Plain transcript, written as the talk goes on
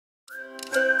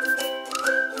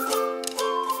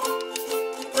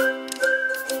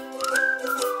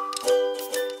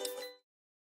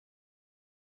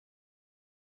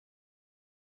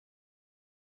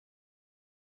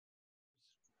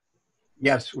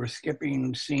Yes, we're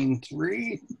skipping scene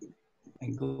 3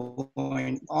 and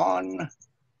going on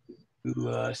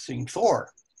to scene 4.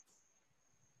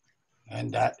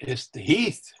 And that is the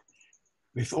heath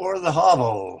before the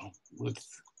hovel with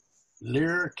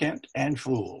Lear, Kent, and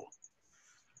Fool.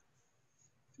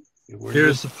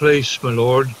 Here's the place, my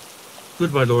lord.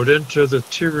 Good my lord, enter the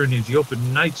tyranny of the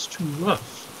open night's too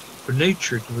rough for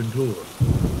nature to endure.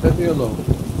 Let me alone.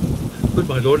 Good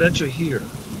my lord, enter here.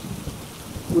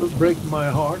 Will it break my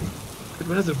heart? I'd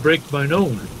rather break mine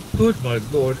own. Good my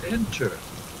lord, enter.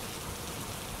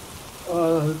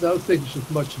 Thou thinkest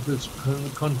much of this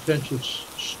contentious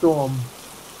storm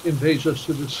invades us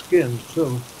to the skin,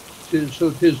 so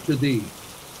 'tis to thee.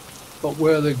 But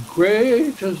where the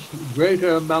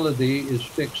greater malady is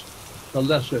fixed, the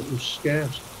lesser is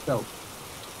scarce felt.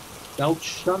 Thou'lt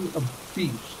shun a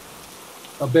beast,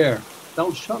 a bear.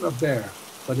 Thou'lt shun a bear,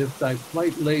 but if thy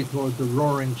flight lay toward the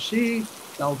roaring sea,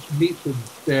 thou'lt meet the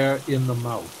bear in the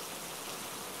mouth.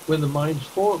 When the mind's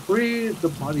free, the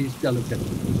body's delicate.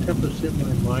 The tempest in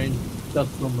my mind doth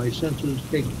from my senses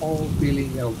take all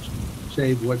feeling else,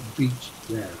 save what beats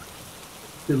there.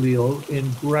 Filial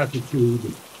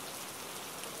ingratitude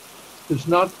is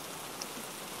not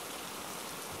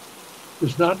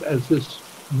as this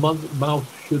mouth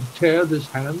should tear this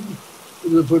hand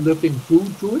for lifting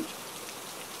food to it,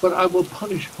 but I will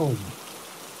punish home.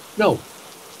 No,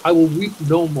 I will weep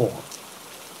no more.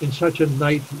 In such a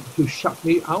night to shut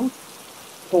me out?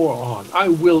 Pour on, I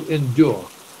will endure.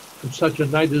 In such a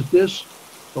night as this,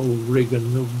 O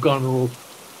Regan of Goneril,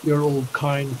 your old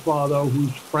kind father,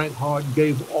 whose frank heart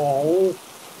gave all,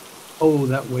 oh,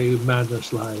 that way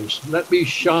madness lies. Let me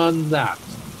shun that.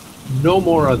 No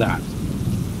more of that.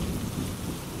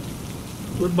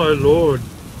 Good my lord,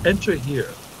 enter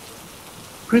here.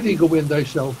 Prithee go in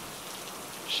thyself.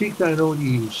 Seek thine own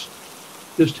ease.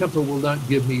 This temper will not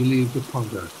give me leave to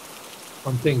ponder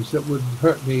on things that would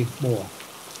hurt me more.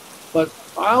 But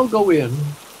I'll go in.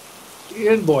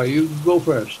 In, boy, you go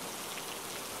first.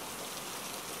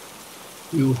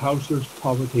 You houseless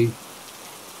poverty.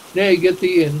 Nay, get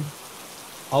thee in.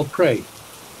 I'll pray,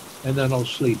 and then I'll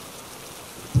sleep.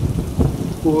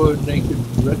 Poor naked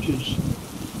wretches,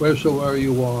 wheresoever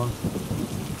you are,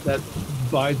 that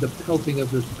bide the pelting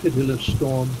of this pitiless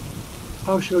storm,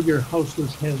 how shall your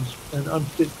houseless heads and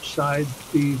unfit sides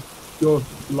be your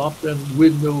lopped and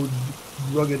windowed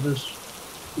raggedness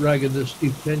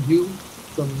defend you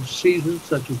from seasons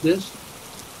such as this?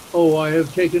 Oh, I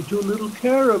have taken too little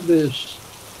care of this.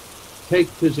 Take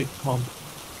physic, pomp.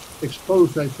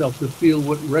 Expose thyself to feel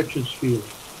what wretches feel,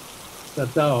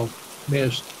 that thou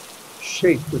mayest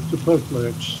shake the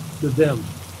superfluous to them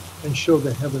and show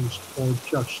the heavens more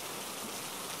just.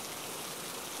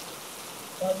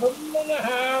 Fathom and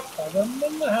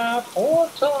a half, poor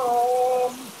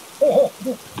Tom. Oh.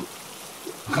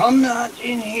 Come not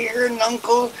in here,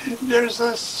 Nuncle. There's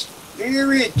a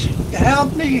spirit.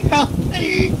 Help me, help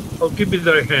me. Oh, give me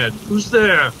thy hand. Who's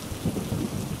there?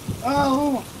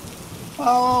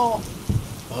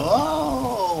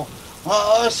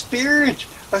 A spirit,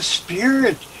 a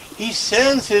spirit. He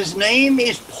says his name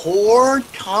is Poor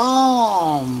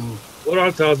Tom. What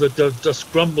art thou that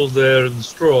dost grumble there in the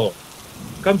straw?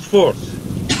 Come forth.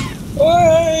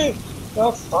 Oi!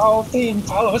 The foul fiend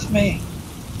follows me.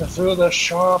 Through the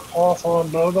sharp hawthorn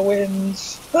blow the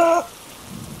winds. Ah!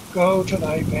 Go to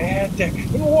thy bed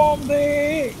and warm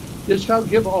thee. Didst thou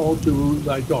give all to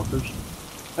thy daughters,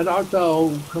 and art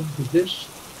thou come to this?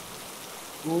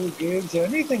 Who gives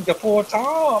anything to poor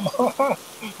Tom?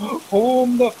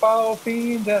 Whom the foul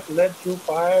fiend hath led through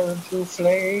fire and through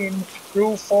flame,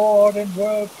 through ford and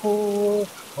whirlpool,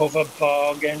 over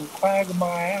bog and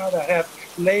quagmire, that hath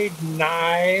laid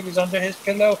knives under his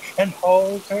pillow and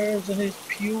halters in his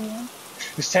pew,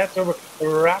 who set the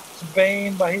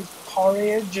ratsbane by his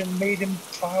porridge and made him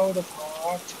proud of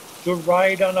heart, to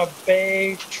ride on a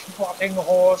bay trotting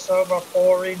horse over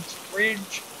 4-inch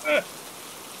bridge,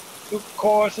 to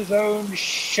course his own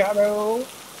shadow.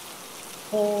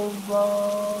 Poor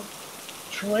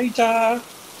traitor,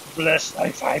 bless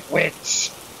thy 5 wits.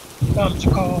 Come to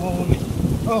call.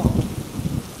 Oh,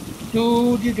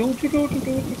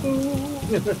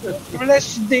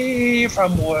 bless thee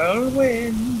from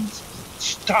whirlwinds.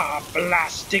 Stop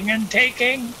blasting and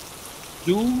taking.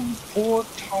 Do poor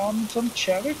Tom some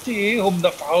charity, whom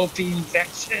the foul fiend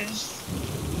vexes.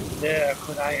 There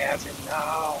could I have him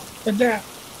now, and there,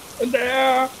 and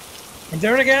there, and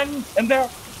there again, and there.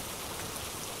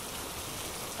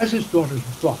 As his daughters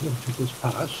brought him to this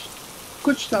pass,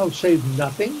 couldst thou save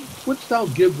nothing? Wouldst thou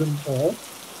give them all?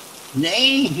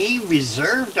 Nay, he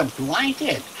reserved a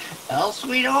blanket, else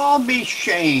we'd all be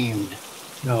shamed.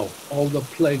 Now all the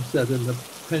plagues that in the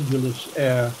pendulous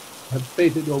air have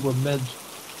fated over men's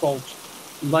faults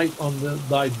light on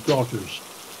thy daughters.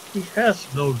 He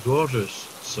hath no daughters,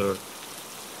 sir.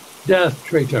 Death,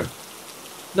 traitor!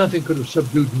 Nothing could have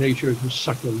subdued nature to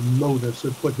such a lowness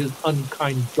as put his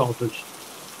unkind daughters.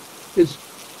 Is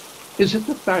it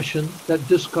the fashion that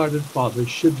discarded fathers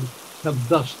should have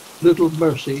thus little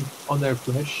mercy on their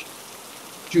flesh?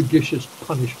 Judicious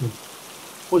punishment.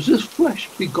 Was this flesh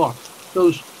begot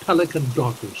those pelican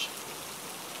daughters?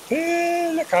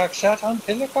 Pillicock sat on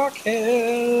Pillicock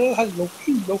Hill. Hello,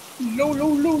 hello, hello,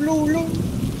 hello, hello, hello.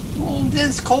 Oh,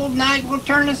 this cold night will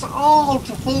turn us all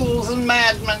to fools and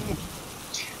madmen.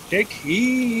 Take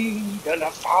heed to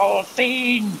the foul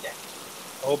fiend.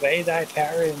 Obey thy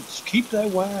parents. Keep thy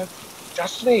word.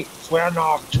 Justly swear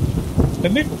not.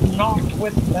 Commit not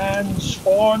with man's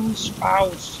sworn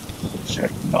spouse.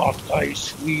 Set not thy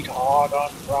sweetheart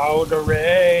on proud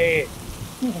array.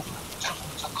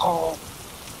 Sounds a call.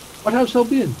 What hast thou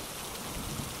been?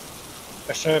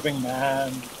 A serving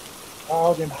man,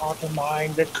 proud in heart and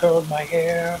mind, that curled my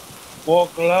hair, wore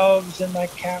gloves in my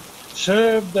cap,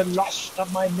 served the lust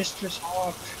of my mistress'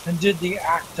 heart, and did the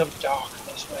act of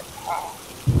darkness with her.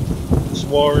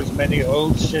 Swore as many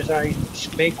oaths as I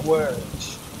spake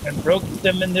words, and broke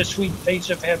them in the sweet face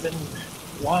of heaven.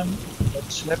 One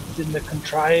that slept in the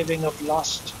contriving of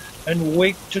lust, and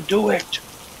waked to do it.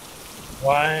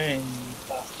 Wine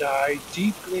doth die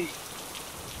deeply,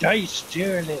 dice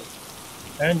dearly,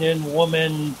 and in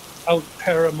woman out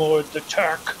paramored the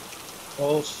Turk,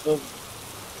 false of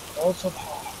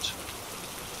heart.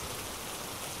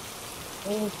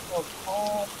 False of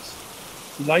heart,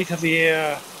 light of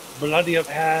ear, bloody of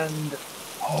hand,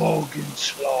 hog in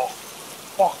sloth,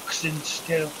 fox in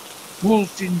stealth,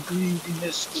 wolf in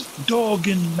greediness, dog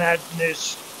in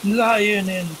madness, lion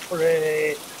in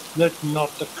prey. Let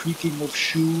not the creaking of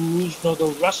shoes, nor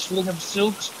the rustling of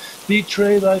silks,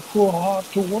 betray thy poor heart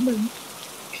to woman.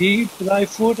 Keep thy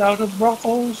foot out of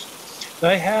brothels,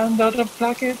 thy hand out of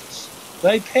plackets,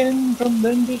 thy pen from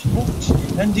lenders' books,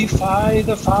 and defy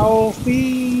the foul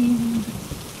fiend.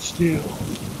 Still,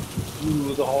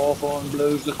 through the hawthorn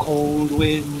blows the cold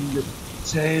wind,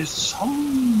 says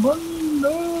someone,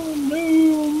 no,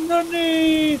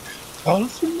 none.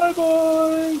 Dolphin, my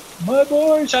boy,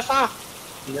 Shasa.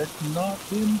 Let not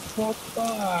him trot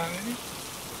by.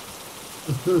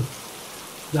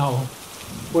 Now,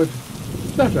 what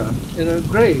better in a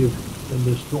grave than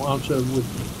this to answer with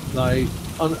thy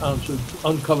unanswered,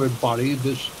 uncovered body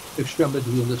this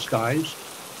extremity in the skies?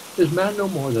 Is man no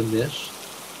more than this?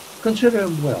 Consider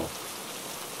him well.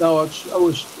 Thou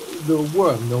owest the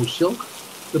worm no silk,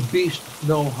 the beast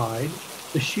no hide,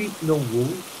 the sheep no wool,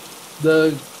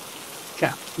 the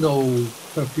cat no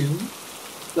perfume,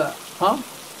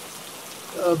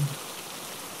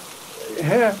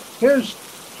 here's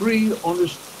three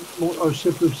honest or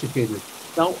sophisticated.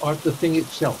 Thou art the thing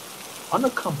itself.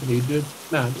 Unaccompanied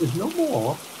man is no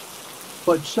more,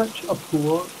 but such a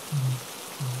poor,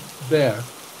 bare,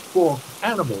 forked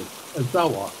animal as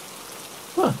thou art.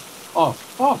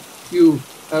 Off, you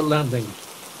landlings.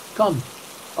 Come,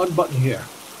 unbutton here.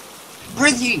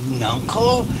 Prithee,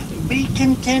 nuncle, be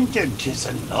contented. 'Tis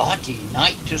a naughty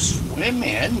night to swim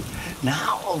in.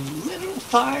 Now a little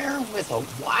fire with a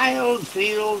wild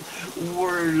field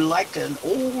were like an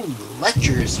old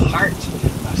lecher's heart.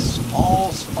 A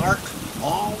small spark,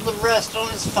 all the rest on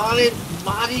his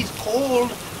body's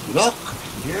cold. Look,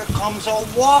 here comes a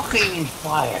walking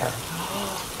fire.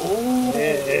 Oh,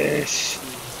 Yes,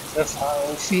 the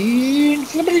foul fiend,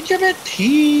 flippity-gibbet,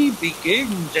 he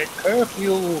begins at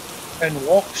curfew and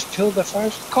walks till the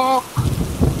first cock.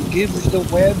 He gives the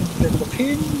web and the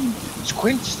pin,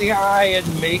 squints the eye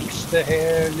and makes the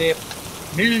hare lip,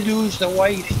 mildews the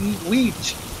white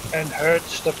wheat, and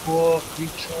hurts the poor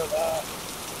creature thus.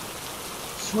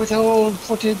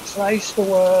 Swift-old-footed thrice the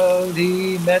world,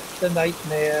 he met the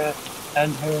nightmare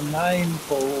and her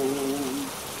ninefold.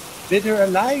 Bid her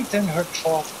alight and her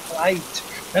trough plight,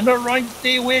 and aright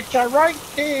thee, witch, aright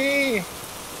thee.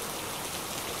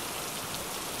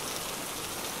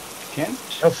 Kent?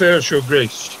 How fares your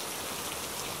grace?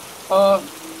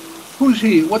 Who's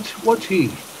he? What's he?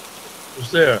 Who's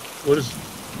there? What is...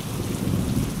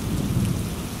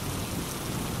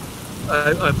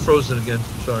 I'm frozen again,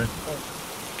 sorry.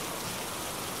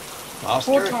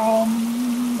 Foster? Poor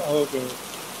Tom. Okay.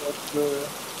 What's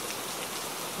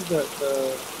that?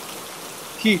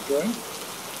 Keith, right?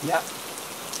 Yep.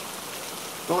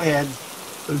 Go ahead.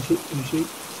 Is he?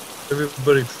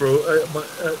 Everybody froze. I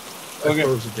Okay.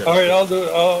 froze again. All right, I'll do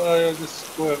it. I'll just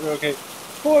whatever. Okay.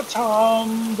 Poor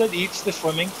Tom that eats the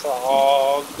swimming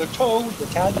frog, the toad, the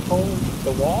tadpole,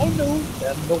 the walnut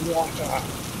and the water.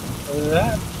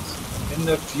 That, in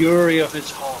the fury of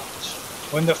his heart,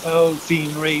 when the foul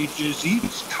fiend rages,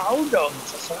 eats cow dung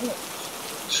for salad,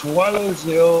 swallows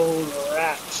the old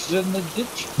rats, and the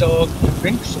ditch dog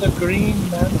drinks the green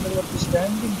mantle of the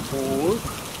standing pool,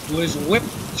 who is whipped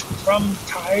from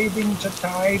tithing to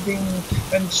tithing,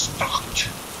 and stalked,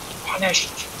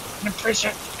 punished, and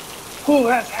imprisoned, who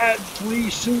hath had 3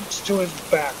 suits to his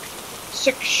back,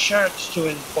 6 shirts to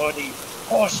his body,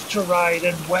 horse to ride,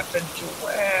 and weapon to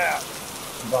wear.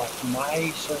 But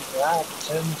mice and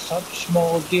rats and such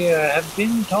small deer have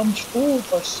been Tom's fool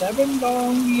for 7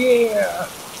 long years.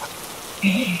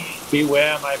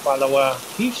 Beware, my follower.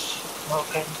 Peace,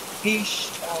 Malcolm. Peace,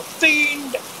 thou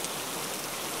fiend.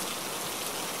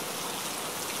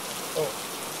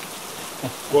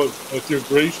 Well, with your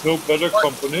grace, no better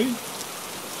company.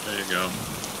 There you go.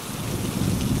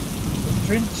 The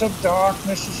Prince of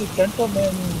Darkness is a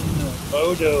gentleman.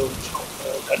 Modo's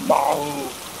called and Mahu.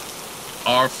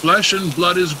 Our flesh and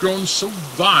blood is grown so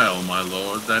vile, my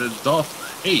lord, that it doth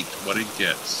hate what it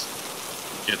gets.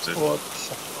 Gets it.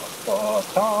 For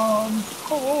Tom's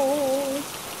cold.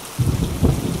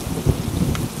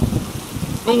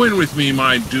 Go in with me,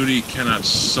 my duty cannot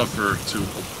suffer to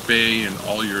obey in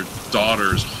all your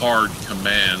daughter's hard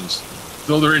commands,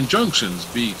 though their injunctions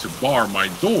be to bar my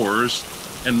doors,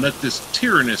 and let this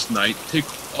tyrannous night take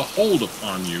a hold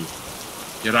upon you.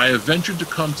 Yet I have ventured to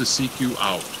come to seek you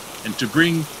out, and to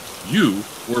bring you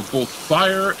where both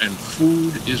fire and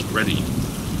food is ready.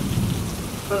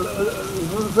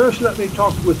 First, let me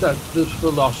talk with this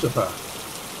philosopher.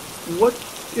 What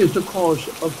is the cause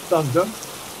of thunder?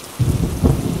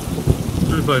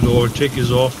 My lord, take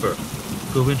his offer.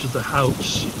 Go into the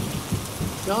house.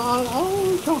 Now,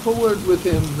 I'll talk a word with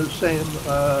him, the same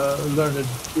learned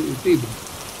Phoebe.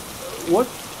 What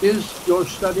is your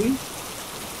study?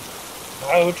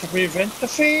 How to prevent the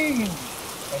fiend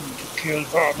and to kill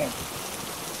vermin.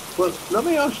 Well, let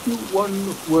me ask you one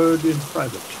word in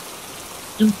private.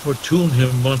 Importune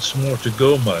him once more to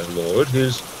go, my lord.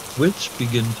 His wits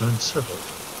begin to unsettle.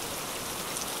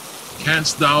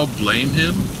 Canst thou blame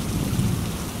him?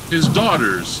 His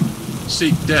daughters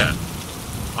seek death.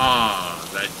 Ah,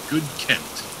 that good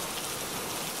Kent.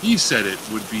 He said it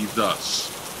would be thus.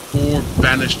 Poor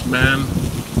banished man,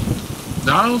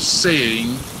 thou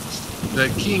saying the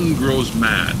king grows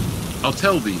mad. I'll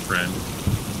tell thee, friend,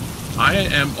 I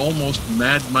am almost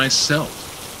mad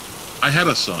myself. I had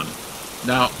a son,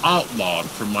 now outlawed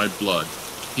from my blood.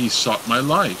 He sought my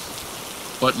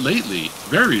life. But lately,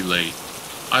 very late,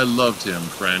 I loved him,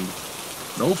 friend.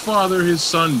 No father his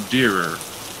son dearer.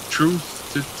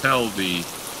 Truth to tell thee,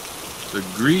 the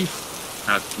grief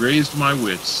hath grazed my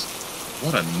wits.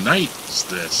 What a night is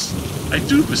this! I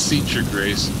do beseech your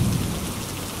grace.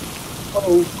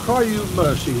 Oh, cry you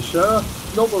mercy, sir.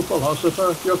 Noble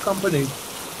philosopher, your company.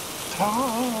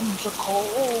 Tom's a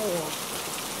cold.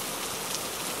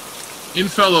 In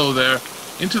fellow there,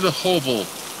 into the hovel,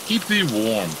 keep thee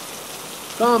warm.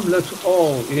 Come, let's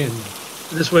all in.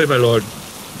 This way, my lord.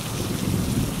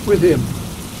 With him.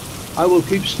 I will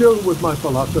keep still with my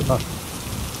philosopher.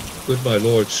 Good my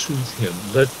lord, soothe him.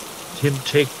 Let him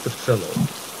take the fellow.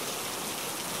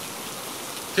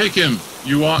 Take him,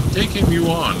 you on.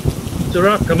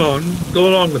 Sirrah, come on. Go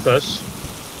along with us.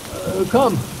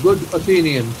 Come, good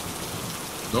Athenian.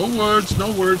 No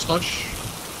words, hush.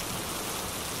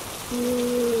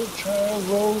 Child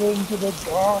rolled into the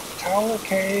dark tower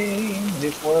came.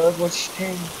 His word was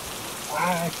still.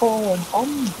 Why, for and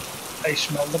I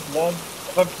smell the blood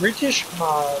of a British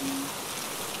man.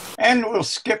 And we'll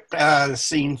skip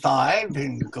scene 5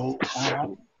 and go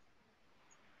on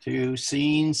to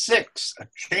scene 6, a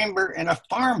chamber in a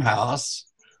farmhouse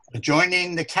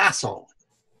adjoining the castle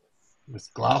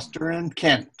with Gloucester and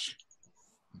Kent.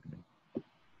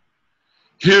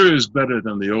 Here is better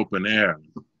than the open air.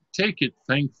 Take it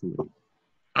thankfully.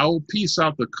 I will piece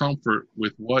out the comfort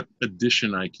with what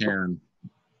addition I can.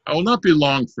 I will not be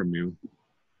long from you.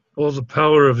 All the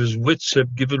power of his wits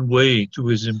have given way to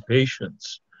his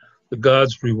impatience. The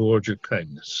gods reward your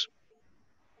kindness.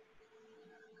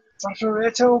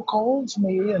 Vaporetto calls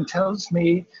me and tells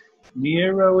me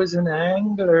Nero is an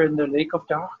angler in the lake of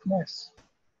darkness.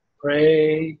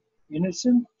 Pray,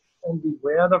 innocent, and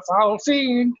beware the foul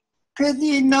fiend.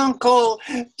 Prithee, nuncle,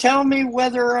 tell me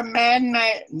whether a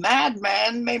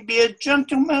madman may be a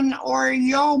gentleman or a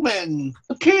yeoman.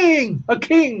 A king! A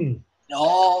king!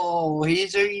 No,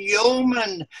 he's a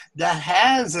yeoman that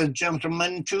has a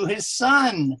gentleman to his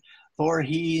son, for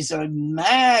he's a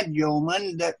mad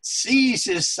yeoman that sees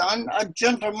his son a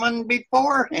gentleman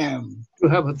before him. You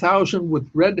have 1,000 with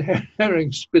red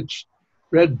herring spits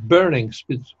red burning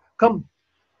spits. Come,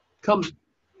 come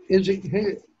hissing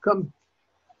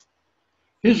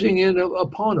in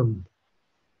upon him.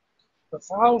 The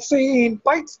foul fiend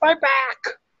bites my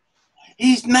back.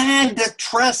 He's mad to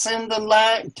trust in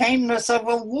the tameness of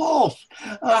a wolf,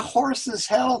 a horse's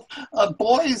health, a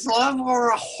boy's love,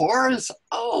 or a whore's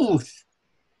oath.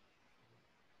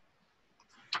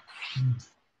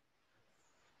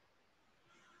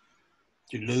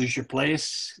 Did you lose your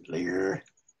place, Lear?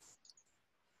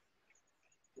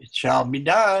 It shall be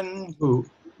done. Who?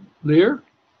 Lear?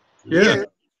 Lear.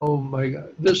 Oh my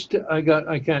God!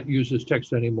 I can't use this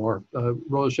text anymore.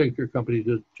 Royal Shakespeare Company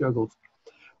just juggled.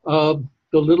 The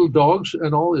little dogs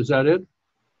and all. Is that it?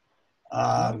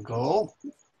 Go.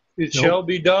 It shall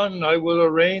be done. I will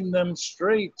arraign them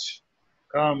straight.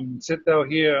 Come, sit thou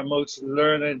here, most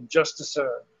learned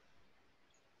justicer.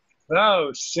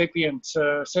 Thou, sapient,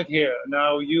 sit here.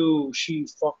 Now you, she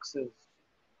foxes.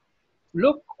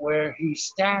 Look where he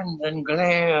stands and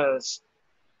glares.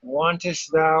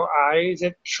 Wantest thou eyes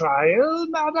at trial,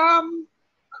 madam?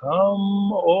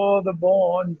 Come o'er the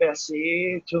bourne,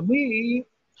 Bessie, to me.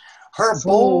 Her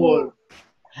Fool. bowl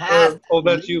hath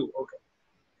That's you. Okay.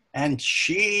 and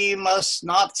she must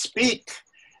not speak,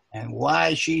 and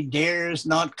why she dares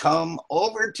not come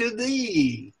over to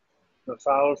thee. The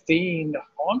foul fiend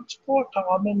haunts poor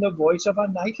Tom in the voice of a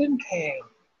nightingale.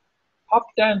 Hop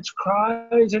dance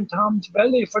cries in Tom's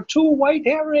belly for 2 white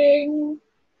herring.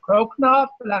 Croak not,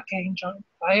 black angel,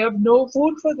 I have no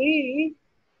food for thee.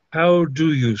 How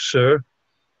do you, sir?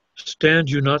 Stand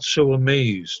you not so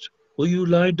amazed. Will you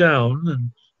lie down and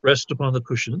rest upon the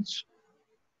cushions?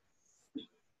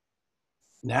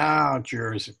 Now it's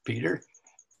yours, Peter.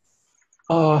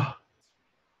 I'm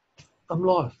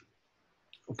lost.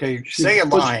 Okay, say a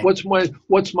line. What's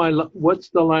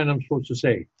the line I'm supposed to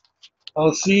say?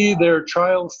 I'll see their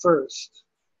child first.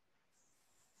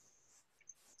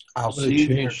 I'll see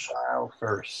your child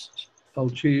first. I'll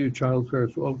see your child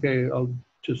first. Okay, I'll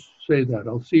just say that.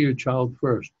 I'll see your child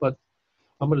first, but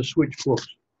I'm going to switch books.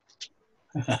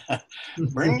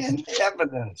 Bring in the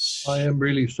evidence. I am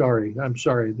really sorry. I'm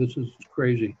sorry. This is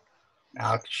crazy.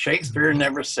 Now, Shakespeare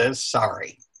never says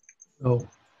sorry. No.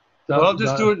 Well, I'll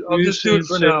just do it. I'll just do it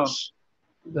for now.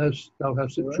 That's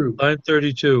the truth. Line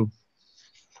 32.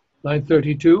 Line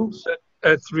 32.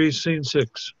 Act 3, Scene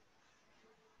 6.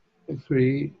 Act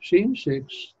 3, Scene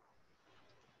 6.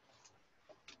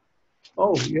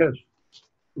 Oh, yes.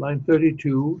 Line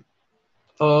 32.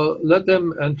 Let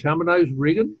them antagonize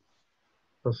Regan.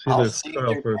 I'll see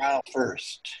their trial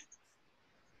first.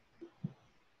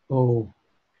 Oh,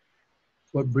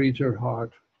 what breeds her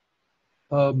heart?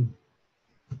 I'm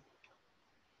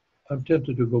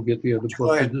tempted to go get the other book.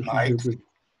 Go ahead, Mike.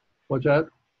 What's that?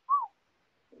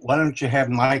 Why don't you have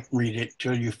Mike read it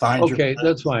till you find your... Okay,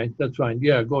 that's fine. That's fine.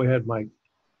 Yeah, go ahead, Mike.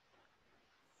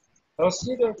 I'll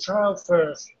see their trial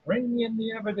first. Bring in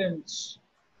the evidence.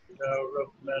 Thou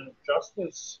rough man of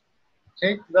justice,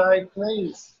 take thy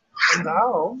place. And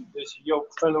thou, this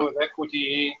yoke fellow of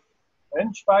equity,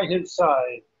 bench by his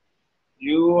side.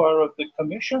 You are of the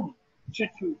commission. Sit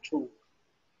you too.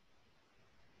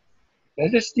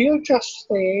 Let us deal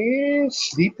justly.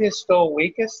 Sleepest or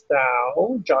wakest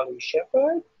thou, jolly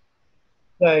shepherd?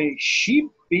 Thy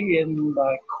sheep be in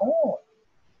thy corn,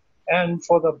 and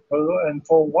for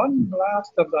one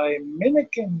blast of thy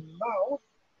minikin mouth,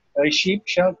 thy sheep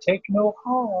shall take no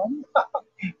harm.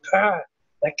 Purr,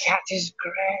 the cat is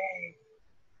grey.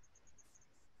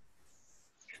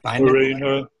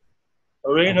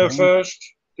 Arraign her first,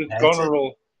 to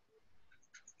Goneril.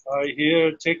 I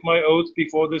here take my oath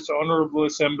before this honorable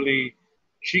assembly.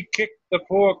 She kicked the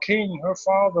poor king, her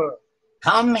father.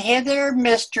 Come hither,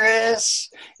 mistress.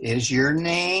 Is your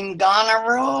name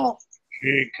Goneril?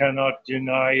 She cannot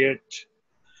deny it.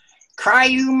 Cry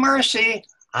you mercy.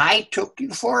 I took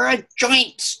you for a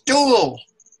joint stool.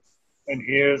 And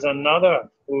here's another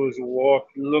whose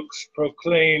warped looks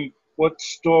proclaim what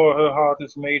store her heart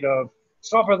is made of.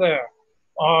 Stop her there.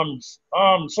 Arms,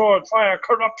 sword, fire,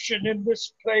 corruption in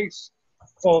this place.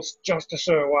 False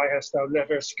justicer, why hast thou let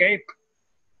her escape?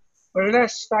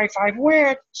 Bless thy 5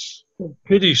 wits.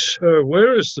 Pity, sir,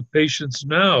 where is the patience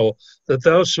now that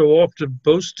thou so often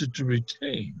boasted to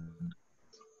retain?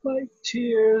 My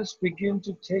tears begin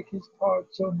to take his part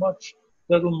so much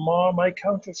that'll mar my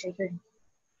counterfeiting.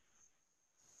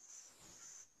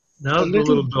 Now the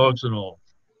little dogs and all.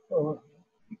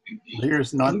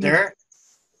 Lear's not there?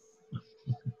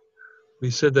 We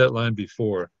said that line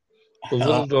before. The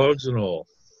little dogs and all.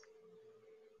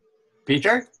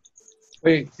 Peter?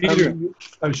 Wait,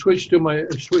 I've switched to my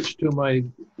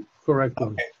correct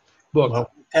one. Okay. Book.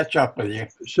 Well, catch up with you.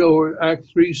 So Act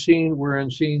 3 scene, we're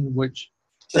in scene which?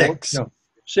 6. No,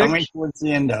 6? Coming towards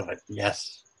the end of it,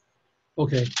 yes.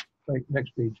 Okay, right,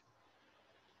 next page.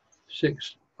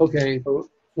 6. Okay,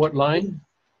 what line?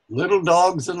 Little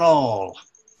dogs and all.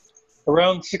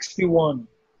 Around 61.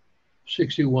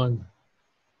 61.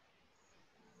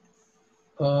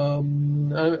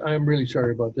 I'm really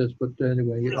sorry about this, but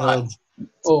anyway.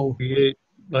 Oh, 58,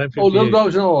 line oh, little 58.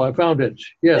 dogs and all. I found it.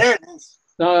 Yes. There it is.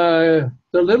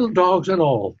 The little dogs and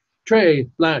all. Trey,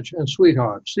 Blanche, and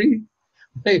Sweetheart. See,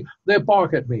 they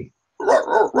bark at me.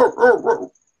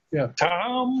 Yeah.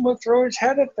 Tom will throw his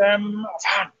head at them.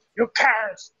 Avaunt, you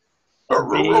curs!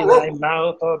 Be thy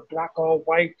mouth or black or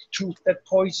white, tooth that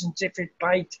poisons if it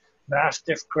bite,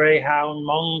 mastiff, greyhound,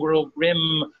 mongrel,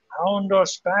 grim, hound or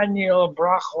spaniel,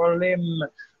 brach or limb,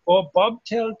 or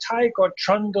bobtail, tyke or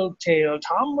trundle tail,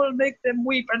 Tom will make them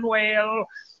weep and wail.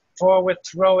 For with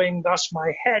throwing thus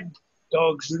my head,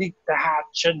 dogs leap the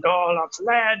hatch and all are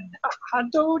fled.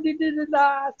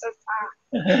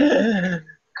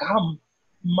 Come,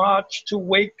 march to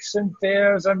wakes and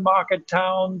fairs and market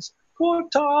towns, for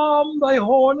Tom, thy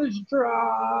horn is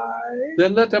dry.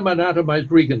 Then let them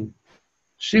anatomize Regan.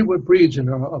 See what breeds in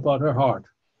her about her heart.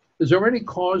 Is there any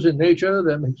cause in nature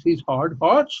that makes these hard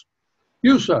hearts?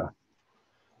 You, sir.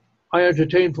 I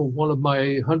entertain for one of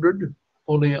my 100,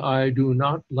 only I do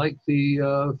not like the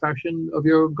fashion of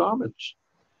your garments.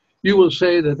 You will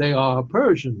say that they are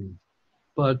Persian,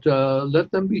 but let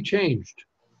them be changed.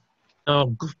 Now,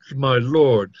 good my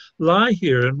lord, lie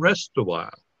here and rest a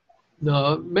while.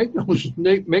 No, make no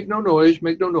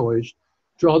noise.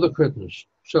 Draw the curtains.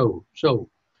 So.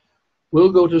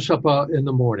 We'll go to supper in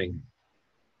the morning.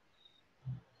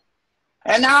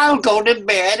 And I'll go to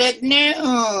bed at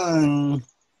noon.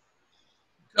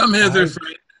 Come hither,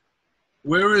 friend.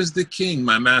 Where is the king,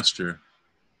 my master?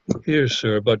 Here,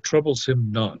 sir, but trouble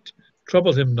him not.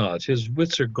 Trouble him not. His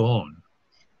wits are gone.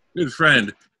 Good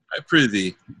friend, I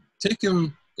prithee, take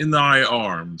him in thy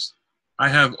arms. I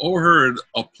have o'erheard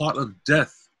a plot of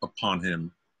death upon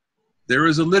him. There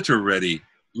is a litter ready.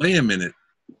 Lay him in it,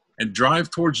 and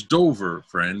drive towards Dover,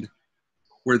 friend,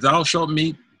 where thou shalt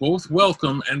meet both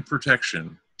welcome and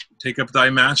protection. Take up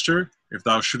thy master, if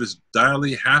thou shouldest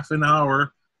dally half an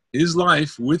hour, his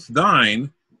life with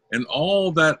thine, and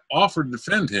all that offer to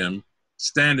defend him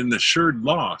stand in assured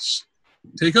loss.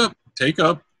 Take up,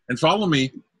 and follow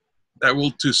me. That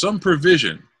will to some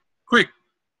provision. Quick,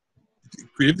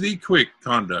 give thee quick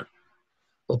conduct.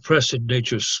 Oppressed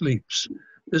nature sleeps.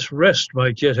 This rest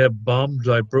might yet have balmed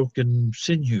thy broken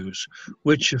sinews,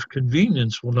 which, if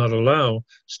convenience will not allow,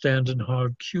 stand in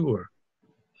hard cure.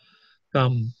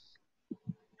 Come,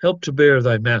 help to bear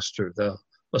thy master, thou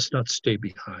must not stay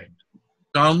behind.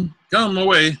 Come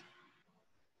away.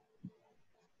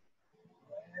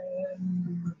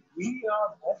 When we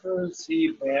are beggars,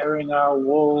 he bearing our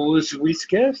woes, we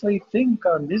scarcely think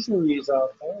our miseries our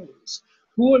foes.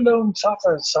 Who alone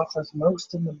suffers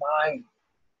most in the mind,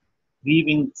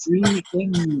 leaving free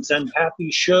things and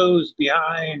happy shows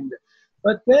behind.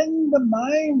 But then the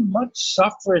mind much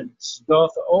sufferance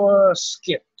doth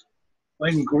o'erskip,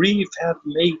 when grief hath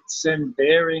mates and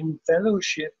bearing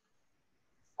fellowship.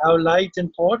 How light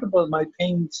and portable my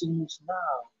pain seems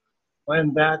now,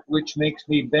 when that which makes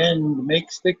me bend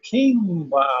makes the king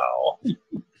bow.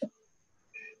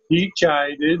 He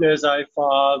chided as I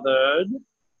fathered,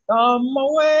 come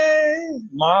away,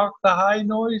 mark the high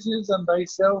noises and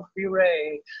thyself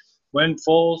bewray. When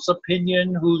false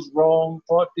opinion, whose wrong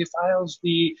thought defiles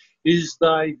thee, is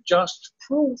thy just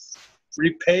proof,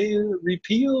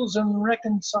 repeals and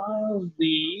reconciles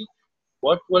thee,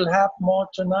 what will hap more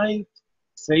tonight?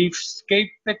 Safe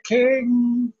scape the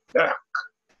king.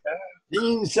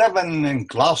 Scene 7 in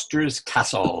Gloucester's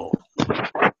castle.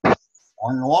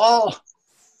 Cornwall.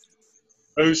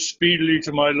 Go speedily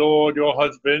to my lord your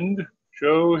husband.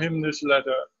 Show him this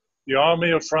letter. The army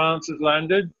of France has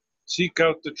landed. Seek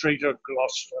out the traitor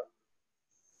Gloucester.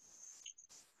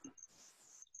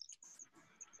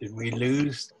 Did we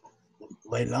lose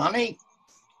Leilani?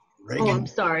 Oh, I'm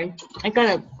sorry.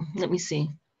 Let me see.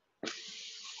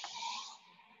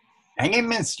 Hang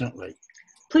him instantly.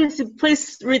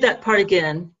 Please read that part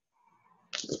again.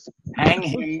 Hang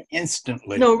him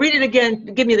instantly. No, read it again.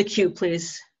 Give me the cue,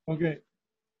 please. Okay.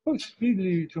 Go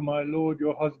speedily to my lord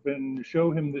your husband.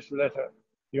 Show him this letter.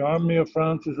 The army of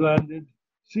France has landed.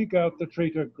 Seek out the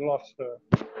traitor Gloucester.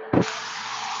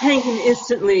 Hang him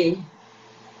instantly.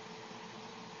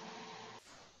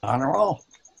 Honor roll.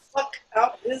 Pluck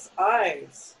out his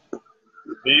eyes.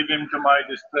 Leave him to my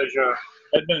displeasure.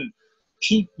 Edmund,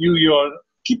 Keep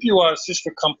you our sister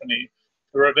company.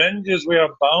 The revenges we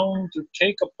are bound to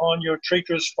take upon your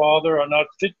traitorous father are not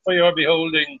fit for your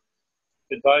beholding.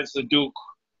 Advise the Duke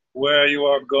where you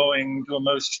are going to a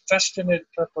most festinate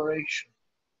preparation.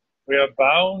 We are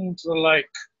bound to the like.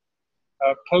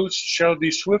 Our post shall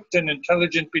be swift and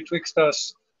intelligent betwixt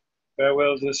us.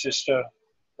 Farewell, dear sister.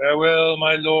 Farewell,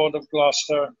 my lord of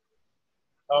Gloucester.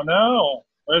 How now?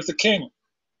 Where's the king?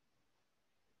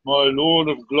 My lord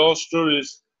of Gloucester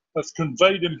hath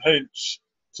conveyed him hence,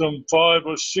 some 5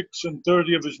 or 36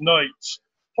 of his knights,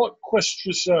 hot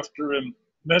questress after him,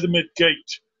 met him at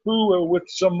gate, who, with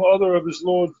some other of his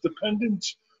lord's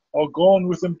dependents, are gone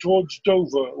with him towards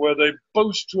Dover, where they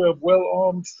boast to have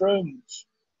well-armed friends.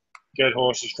 Get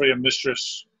horses for your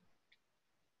mistress.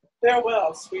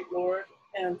 Farewell, sweet lord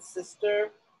and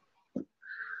sister.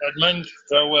 Edmund,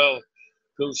 farewell.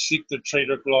 Go seek the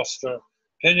traitor Gloucester.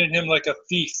 Pinion him like a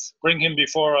thief. Bring him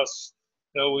before us.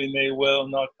 Though we may well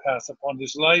not pass upon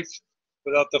his life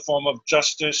without the form of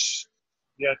justice,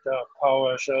 yet our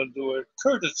power shall do a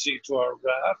courtesy to our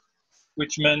wrath,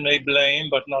 which men may blame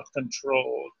but not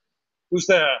control. Who's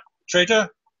there? Traitor?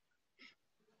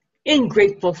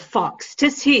 Ingrateful fox,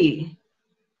 'tis he.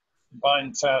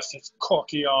 Bind fast his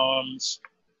corky arms.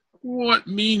 What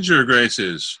means your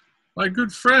graces? My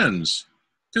good friends,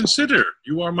 consider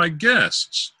you are my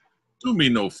guests. Do me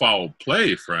no foul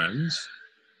play, friends.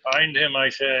 Bind him, I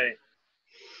say.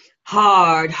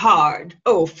 Hard, hard,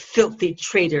 O filthy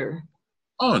traitor.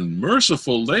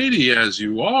 Unmerciful lady as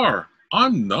you are,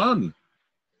 I'm none.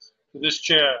 To this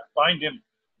chair, bind him.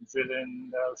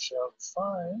 Villain thou shalt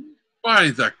find.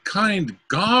 By the kind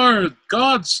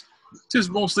gods, 'tis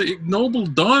mostly ignoble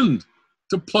done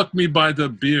to pluck me by the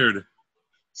beard.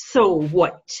 So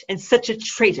what, and such a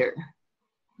traitor?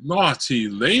 Naughty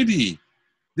lady,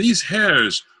 these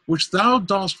hairs which thou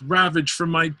dost ravage from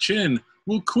my chin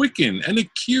will quicken and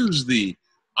accuse thee.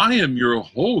 I am your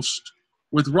host.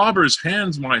 With robbers'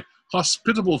 hands my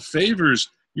hospitable favors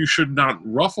you should not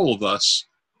ruffle thus.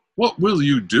 What will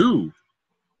you do?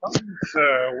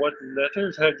 Sir, what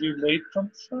letters have you late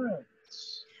from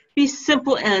France? Be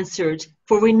simple answered,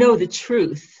 for we know the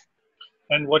truth.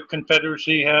 And what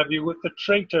confederacy have you with the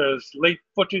traitors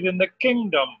late-footed in the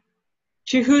kingdom?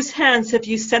 To whose hands have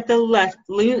you sent the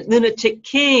lunatic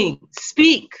king?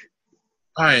 Speak!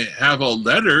 I have a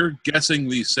letter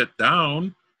guessingly set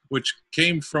down, which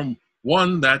came from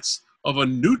one that's of a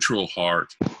neutral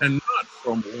heart, and not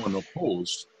from one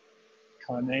opposed.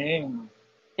 Cunning.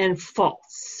 And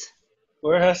false.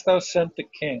 Where hast thou sent the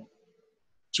king?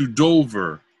 To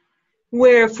Dover.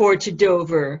 Wherefore to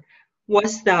Dover?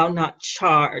 Wast thou not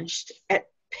charged at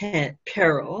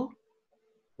peril?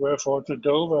 Wherefore to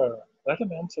Dover? Let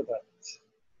him answer that.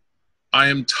 I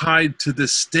am tied to the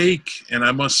stake, and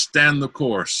I must stand the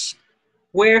course.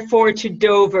 Wherefore to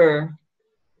Dover?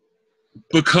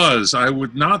 Because I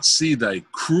would not see thy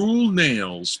cruel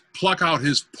nails pluck out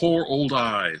his poor old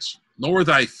eyes, nor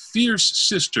thy fierce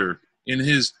sister in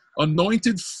his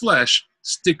anointed flesh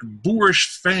stick boorish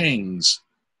fangs.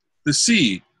 The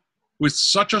sea, with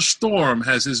such a storm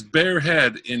has his bare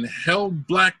head in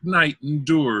hell-black night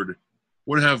endured,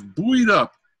 would have buoyed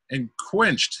up and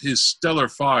quenched his stellar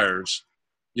fires.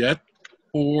 Yet,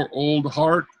 poor old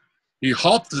heart, he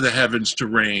hopped the heavens to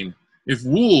rain. If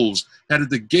wolves had at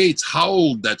the gates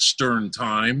howled that stern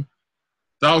time,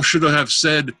 thou should have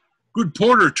said, "Good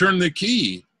porter, turn the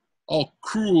key." All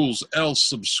cruels else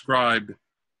subscribed,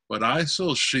 but I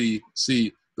shall see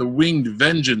the winged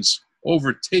vengeance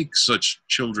overtake such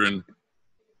children.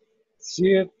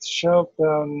 See it shalt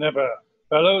thou never.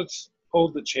 Fellows,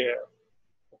 hold the chair.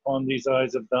 Upon these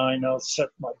eyes of thine I'll set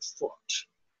my foot.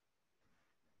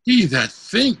 He that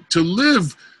think to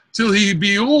live till he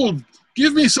be old,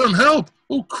 give me some help,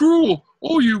 O cruel,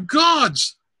 O you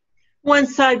gods! One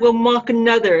side will mock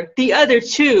another, the other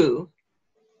too.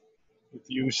 If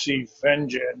you see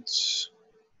vengeance.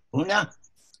 Una?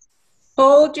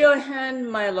 Hold your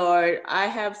hand, my lord. I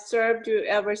have served you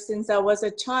ever since I was a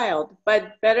child,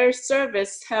 but better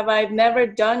service have I never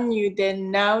done you than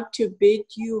now to bid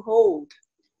you hold.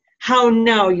 How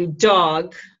now, you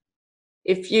dog?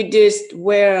 If you didst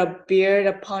wear a beard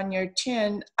upon your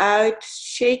chin, I'd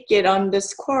shake it on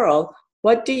this quarrel.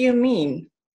 What do you mean?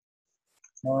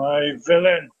 My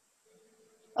villain.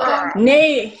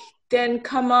 Nay, then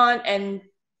come on and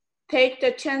take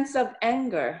the chance of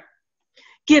anger.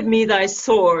 Give me thy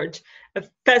sword. A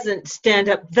pheasant stand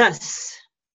up thus.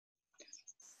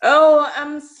 Oh,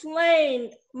 I'm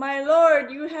slain. My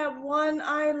lord, you have one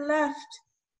eye left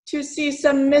to see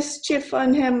some mischief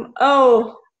on him.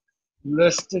 Oh.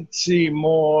 Lest it see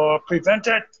more, prevent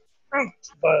it.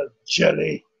 The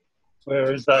jelly.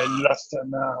 Where is thy luster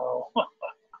now?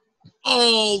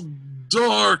 all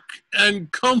dark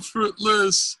and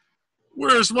comfortless.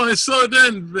 Where's my son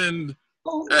Edmund?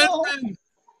 Oh no! Edmund,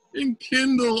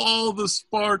 enkindle all the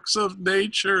sparks of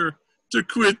nature to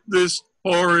quit this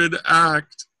horrid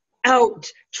act.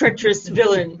 Out, treacherous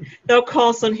villain! Thou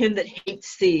call'st on him that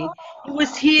hates thee. It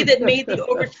was he that made the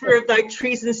overture of thy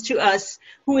treasons to us,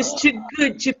 who is too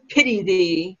good to pity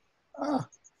thee.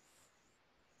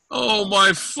 Oh,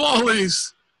 my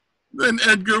follies! Then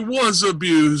Edgar was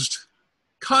abused.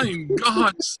 Kind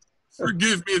gods,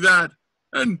 forgive me that,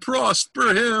 and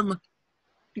prosper him.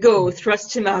 Go,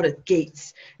 thrust him out at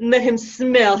gates, and let him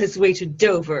smell his way to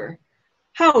Dover.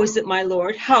 How is it, my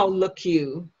lord? How look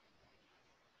you?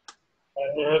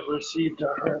 I have received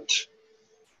a hurt.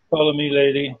 Follow me,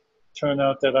 lady. Turn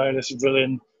out that eyeless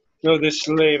villain. Throw this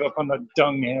slave upon the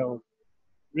dunghill.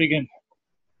 Regan,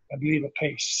 I believe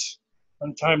apace.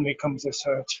 Untimely comes this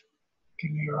hurt.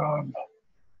 Give me your arm.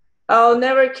 I'll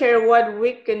never care what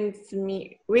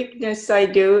weakness I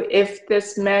do if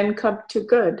this man come to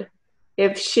good.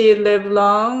 If she live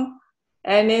long,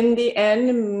 and in the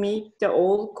end meet the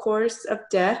old course of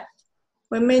death,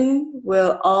 women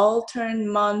will all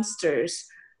turn monsters.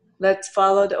 Let's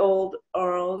follow the old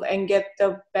Earl and get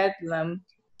the Bedlam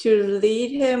to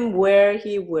lead him where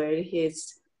he would.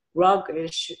 His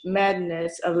roguish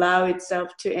madness allow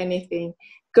itself to anything.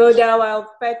 Go thou,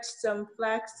 I'll fetch some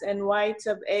flax and whites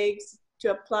of eggs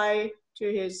to apply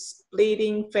to his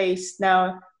bleeding face.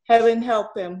 Now, heaven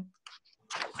help him.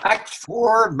 Act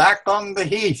 4, back on the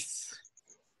heath.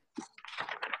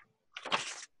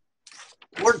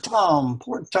 Poor Tom,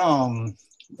 poor Tom.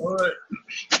 All right.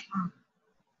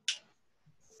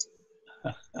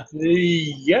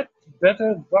 Yet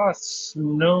better thus,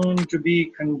 known to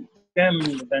be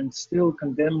condemned than still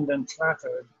condemned and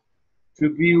flattered. To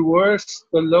be worse,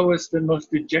 the lowest and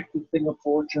most dejected thing of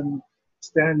fortune,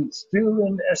 stands still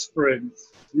in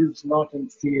esperance, lives not in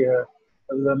fear.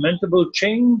 A lamentable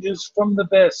change is from the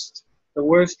best, the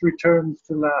worst returns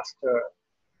to laughter.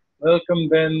 Welcome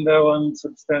then, thou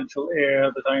unsubstantial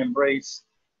air that I embrace.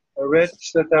 A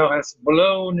wretch that thou hast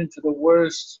blown into the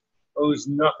worst owes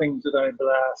nothing to thy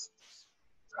blasts.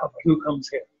 Who comes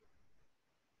here?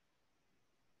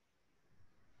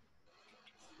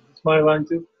 It's my line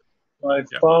too. My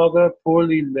father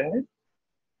poorly led?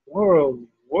 World,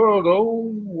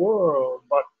 oh world,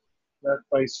 but that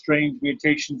thy strange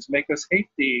mutations make us hate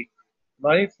thee.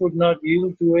 Life would not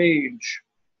yield to age.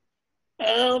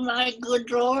 Oh, my good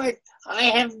lord, I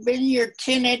have been your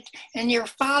tenant and your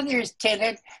father's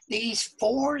tenant these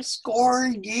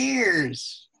 80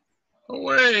 years.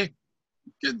 Away!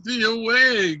 Get thee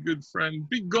away, good friend.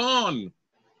 Be gone.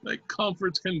 Thy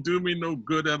comforts can do me no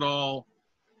good at all.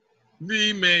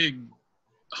 Thee may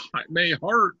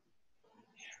hurt.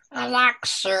 Alack,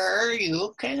 sir,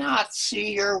 you cannot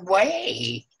see your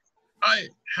way. I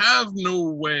have no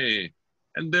way,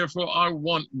 and therefore I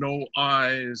want no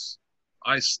eyes.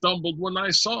 I stumbled when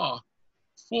I saw,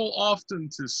 full often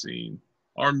to seen.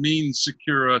 Our means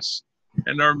secure us,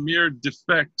 and our mere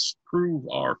defects prove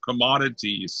our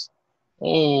commodities.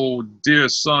 Oh, dear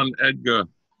son Edgar,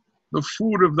 the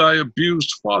food of thy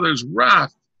abused father's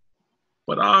wrath.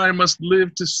 But I must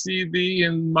live to see thee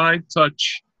in my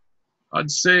touch. I'd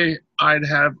say I'd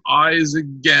have eyes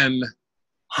again.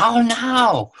 How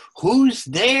now? Who's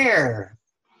there?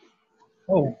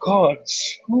 Oh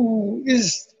gods, who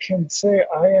can say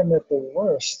I am at the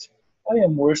worst? I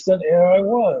am worse than ere I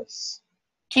was.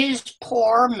 'Tis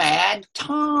poor mad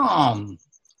Tom.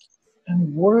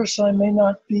 And worse I may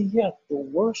not be yet. The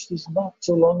worst is not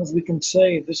so long as we can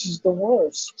say this is the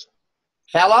worst.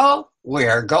 Fellow,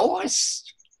 where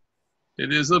goest?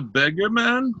 It is a beggar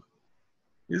man,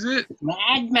 is it?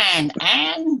 Madman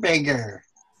and beggar.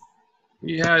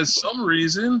 He has some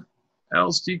reason,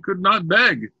 else he could not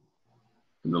beg.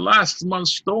 In the last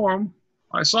month's storm,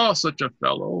 I saw such a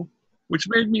fellow, which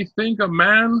made me think a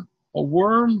man, a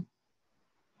worm.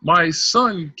 My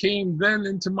son came then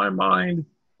into my mind,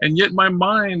 and yet my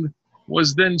mind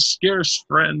was then scarce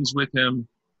friends with him.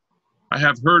 I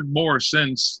have heard more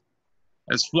since,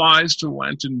 as flies to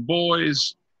wanton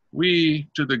boys, we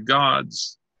to the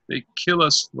gods, they kill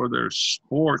us for their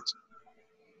sport.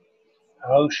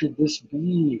 How should this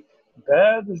be?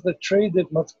 Bad is the trade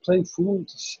that must play fool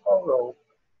to sorrow,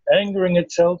 angering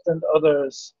itself and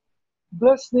others.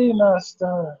 Bless thee,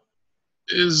 master.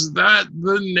 Is that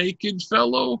the naked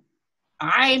fellow?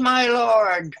 Aye, my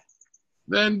lord.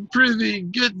 Then prithee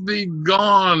get thee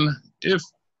gone, if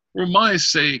for my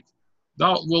sake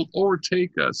thou wilt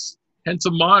o'ertake us, hence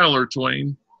a mile or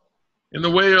twain, in the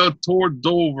way toward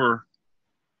Dover.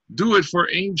 Do it for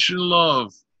ancient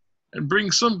love, and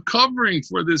bring some covering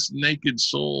for this naked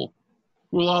soul.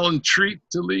 will all entreat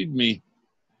to lead me.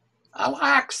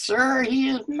 Alack, sir, he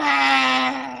is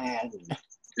mad.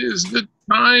 Is the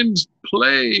time's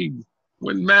plague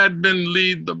when madmen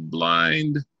lead the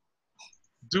blind.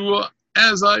 Do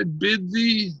as I bid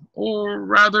thee, or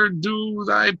rather do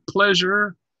thy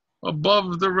pleasure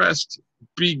above the rest.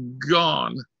 Be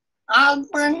gone. I'll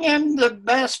bring him the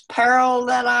best peril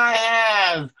that I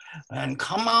have, and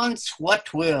come on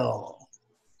what will.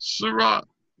 Sirrah,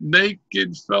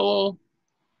 naked fellow,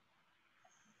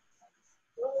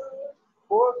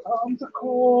 Poor Tom's a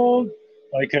cold.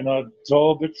 I cannot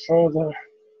daub it further,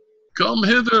 come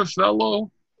hither,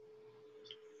 fellow.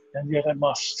 and yet I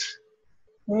must.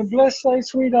 Bless thy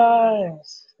sweet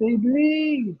eyes, they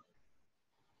bleed.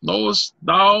 Knowest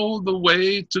thou the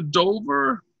way to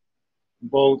Dover?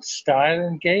 Both stile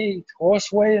and gate,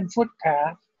 horseway and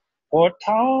footpath. Poor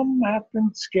Tom hath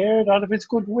been scared out of his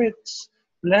good wits.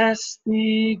 Bless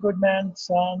thee, good man's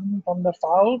son, from the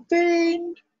foul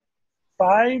fiend.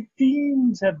 5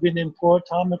 fiends have been in poor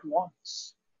Tom at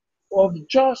once. Of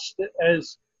just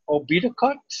as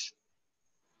Obidicut,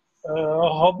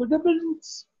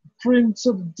 Hobbidibins, Prince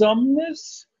of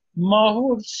Dumbness,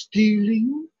 Mahu of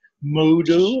Stealing,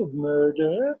 Modo of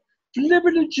Murder,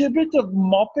 Flibbertigibbet of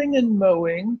Mopping and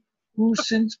Mowing, who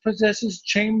since possesses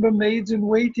chambermaids and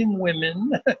waiting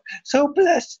women. So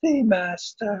bless thee,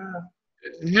 master.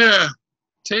 Here,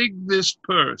 take this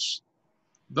purse.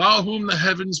 Thou whom the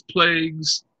heavens'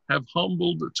 plagues have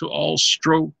humbled to all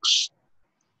strokes,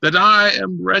 that I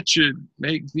am wretched,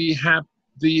 make thee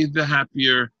the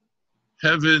happier.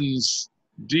 Heavens,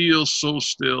 deal so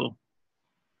still.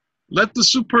 Let the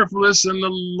superfluous and the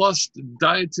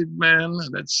lust-dieted man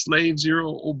that slaves your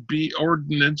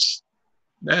ordinance,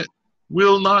 that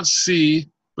will not see,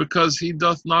 because he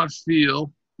doth not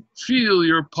feel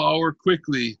your power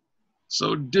quickly.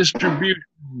 So distribution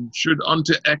should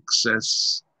unto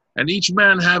excess, and each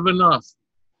man have enough.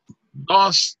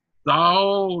 Dost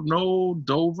thou know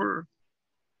Dover?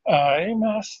 Aye,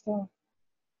 master.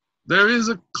 There is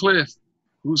a cliff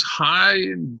whose high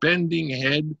and bending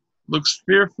head looks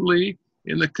fearfully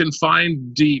in the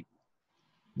confined deep.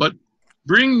 But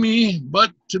bring me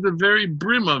but to the very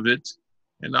brim of it,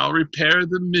 and I'll repair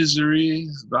the misery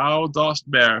thou dost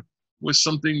bear with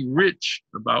something rich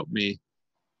about me.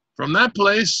 From that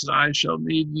place I shall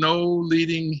need no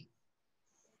leading.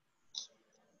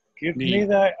 Give me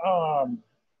thy arm.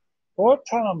 Poor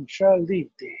Tom shall lead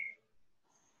thee.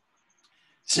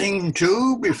 Scene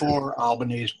 2 before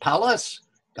Albany's palace,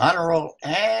 Goneril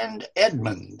and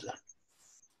Edmund.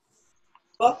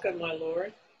 Welcome, my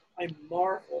lord. I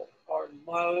marvel our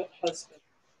mild husband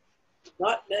did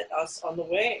not met us on the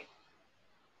way.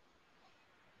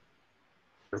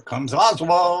 Here comes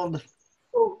Oswald.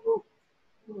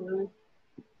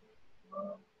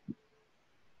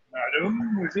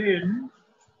 Madam, within,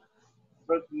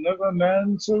 but never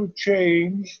man so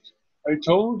changed. I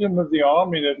told him of the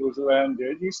army that was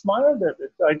landed. He smiled at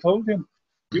it. I told him,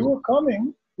 you were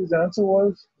coming. His answer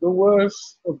was, the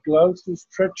worst of Gloucester's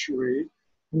treachery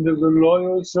and of the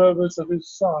loyal service of his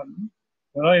son.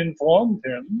 When I informed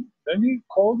him, then he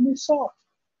called me soft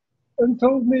and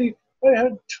told me I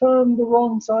had turned the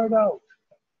wrong side out.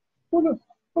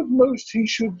 What most he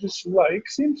should dislike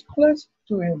seems pleasant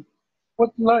to him.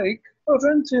 What like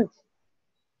offensive.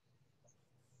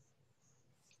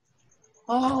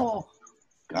 Oh,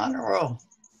 Goneril.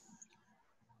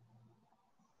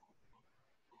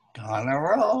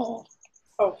 Goneril.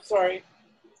 Oh, sorry.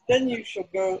 Then you shall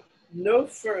go no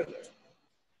further.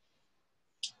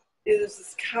 It is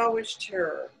this cowish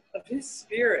terror of his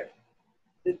spirit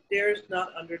that dares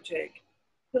not undertake.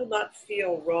 He'll not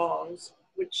feel wrongs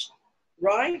which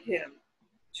ride him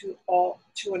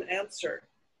to an answer.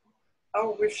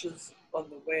 Our wishes on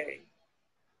the way.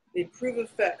 They prove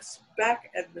effects. Back,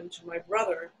 Edmund, to my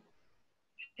brother.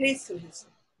 Hasten his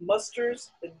musters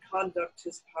and conduct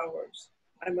his powers.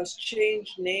 I must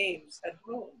change names at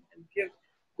home and give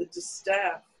the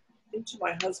distaff into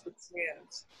my husband's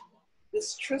hands.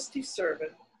 This trusty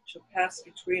servant shall pass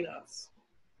between us.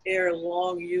 Ere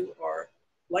long you are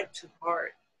like to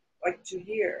heart, like to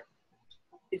hear.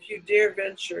 If you dare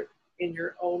venture in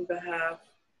your own behalf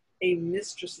a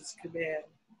mistress's command,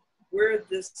 where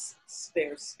this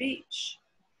spare speech?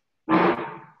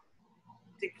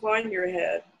 Decline your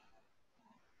head.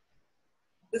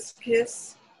 This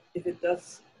kiss, if it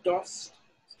dost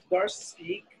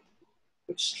speak,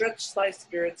 which stretch thy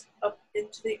spirits up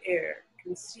into the air,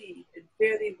 conceive and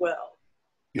fare thee well.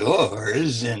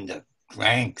 Yours in the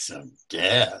ranks of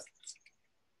death.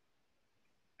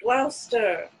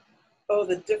 Gloucester, oh,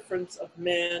 the difference of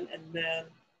man and man.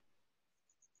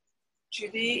 To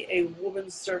thee a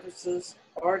woman's services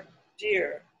are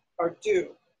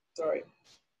due. Sorry.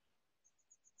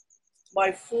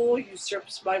 My fool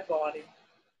usurps my body.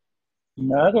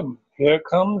 Madam, here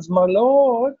comes my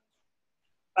lord.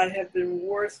 I have been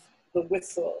worth the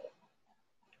whistle.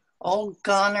 Oh,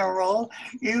 Goneril,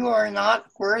 you are not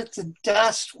worth the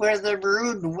dust where the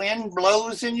rude wind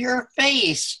blows in your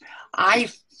face. I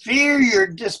fear your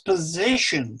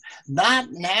disposition, that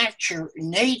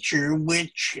nature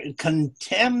which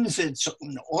contemns its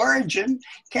own origin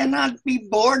cannot be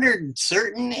bordered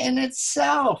certain in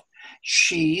itself.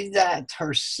 She that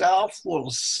herself will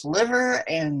sliver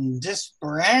and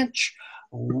disbranch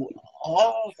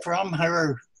all from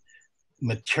her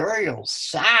material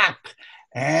sap,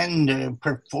 and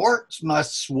perforce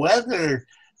must weather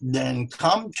than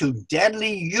come to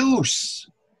deadly use.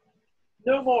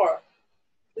 No more.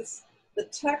 The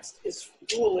text is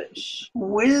foolish.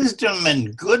 Wisdom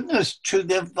and goodness to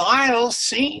the vile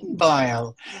seem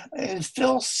vile, and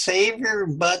still savor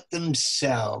but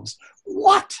themselves.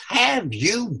 What have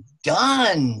you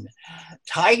done?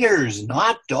 Tigers,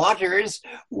 not daughters,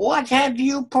 what have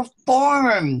you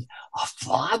performed? A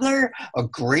father, a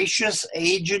gracious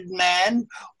aged man,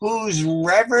 whose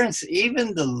reverence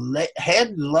even the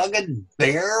head-lugged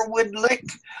bear would lick?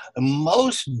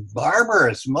 Most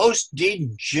barbarous, most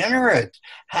degenerate,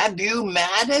 have you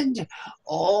madded?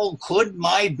 Oh, could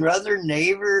my brother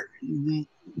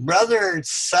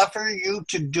suffer you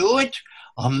to do it?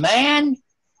 A man?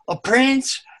 A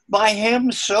prince? By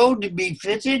him so to be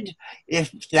fitted,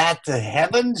 if that the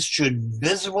heavens should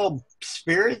visible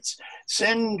spirits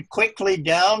send quickly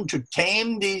down to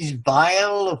tame these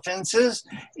vile offenses,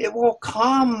 it will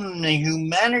come.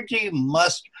 Humanity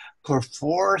must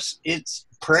perforce its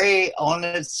prey on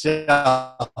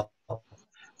itself,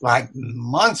 like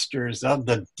monsters of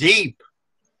the deep.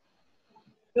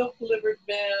 Milk-livered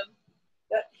man,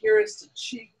 that hearest a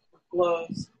cheek for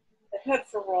blows, a head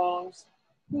for wrongs,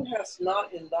 who hast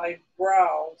not in thy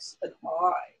brows an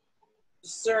eye,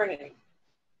 discerning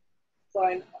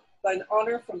thine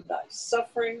honor from thy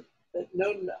suffering, that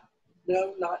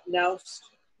know not nowst.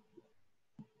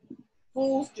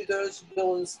 Fools do those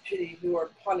villains pity who are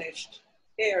punished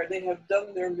ere they have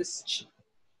done their mischief.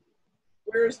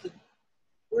 Where's the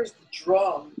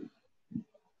drum?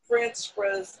 France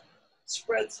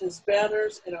spreads his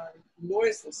banners in our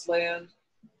noiseless land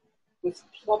with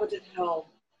plummeted helm.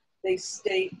 Thy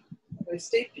state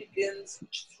begins to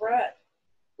threat,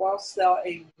 whilst thou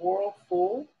a moral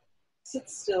fool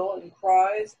sits still and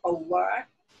cries, alack,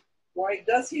 why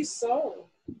does he so?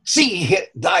 See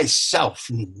thyself,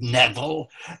 Neville,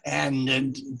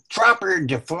 and proper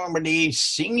deformity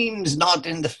seems not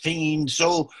in the fiend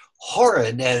so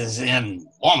horrid as in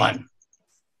woman.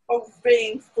 O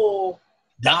vain fool!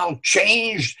 Thou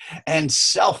changed and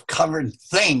self-covered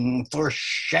thing, for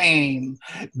shame!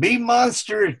 Be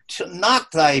monster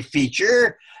not thy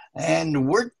feature, and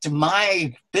wert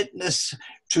my fitness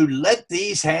to let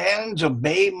these hands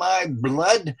obey my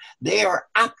blood, they are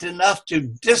apt enough to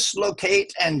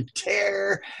dislocate and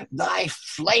tear thy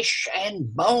flesh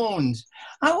and bones.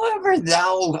 However,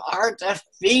 thou art a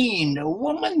fiend, a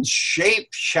woman's shape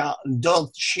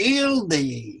doth shield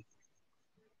thee.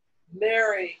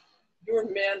 Mary, your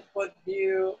manhood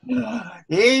view.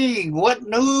 Hey, what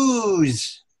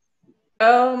news?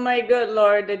 Oh, my good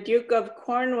lord, the Duke of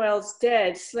Cornwall's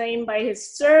dead, slain by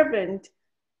his servant,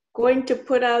 going to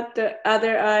put out the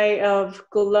other eye of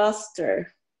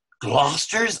Gloucester.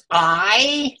 Gloucester's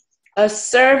eye? A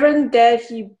servant that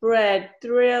he bred,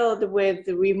 thrilled with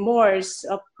remorse,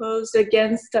 opposed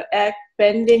against the act,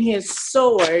 bending his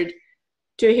sword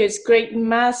to his great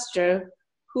master,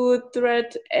 who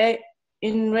threat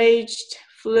enraged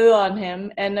flew on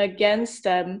him, and against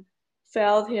them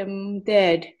felled him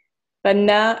dead, but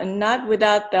now not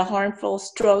without the harmful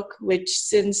stroke which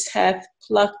since hath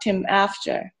plucked him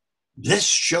after. This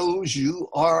shows you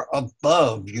are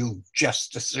above, you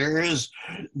justicers,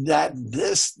 that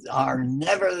this are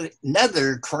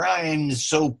nether crimes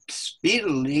so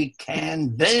speedily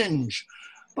can venge.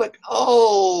 But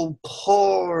oh,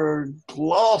 poor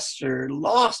Gloucester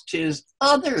lost his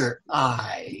other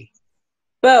eye.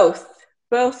 Both,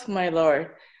 my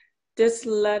lord. This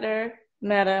letter,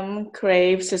 madam,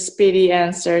 craves a speedy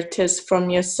answer. 'Tis from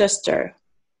your sister.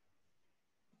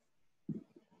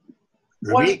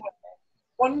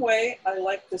 One way I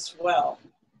like this well,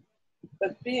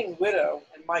 but being widow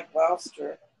and my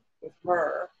Gloucester with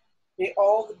her, may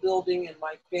all the building in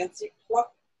my fancy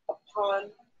pluck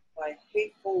upon my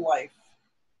hateful life.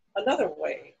 Another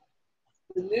way,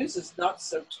 the news is not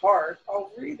so tart,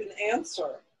 I'll read an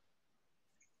answer.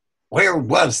 Where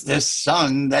was this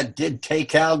son that did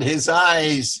take out his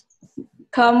eyes?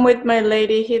 Come with my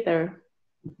lady hither.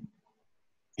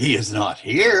 He is not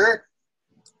here.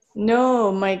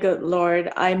 No, my good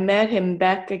lord, I met him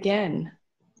back again.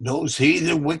 Knows he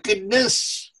the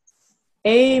wickedness?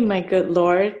 My good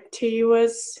lord, he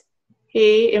was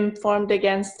informed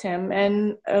against him,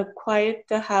 and quiet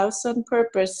the house on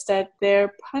purpose that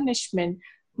their punishment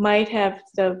might have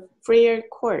the freer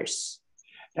course.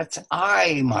 That's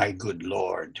I, my good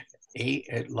lord.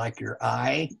 Like your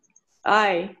eye?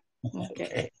 Aye.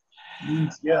 Okay.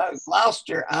 Yes.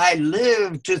 Gloucester, I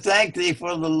live to thank thee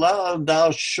for the love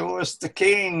thou showest the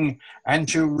king, and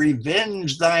to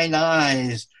revenge thine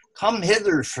eyes. Come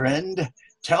hither, friend,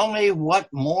 tell me what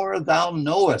more thou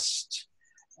knowest.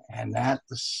 And at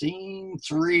the scene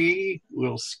 3,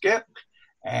 we'll skip,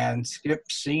 and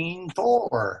skip scene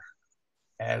 4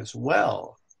 as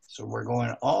well. So we're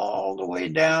going all the way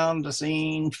down to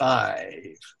scene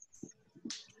 5.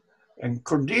 And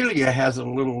Cordelia has a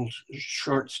little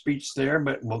short speech there,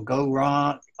 but we'll go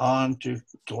on to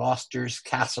Gloucester's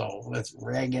castle with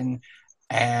Regan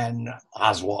and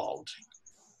Oswald.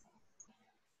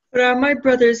 But are my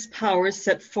brother's powers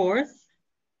set forth?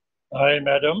 Aye,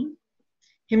 madam.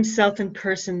 Himself in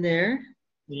person there?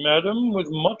 Madam, with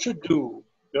much ado.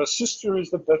 Your sister is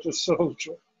the better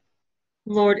soldier.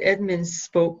 Lord Edmund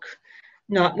spoke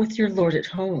not with your lord at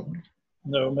home.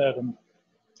 No, madam.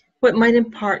 What might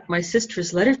impart my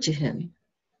sister's letter to him?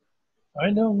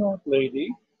 I know not, lady.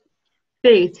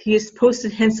 Faith, he is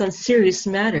posted hence on serious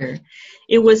matter.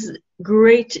 It was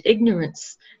great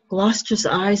ignorance, Gloucester's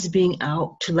eyes being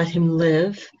out to let him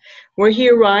live. Where he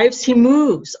arrives, he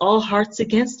moves, all hearts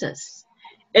against us.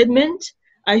 Edmund,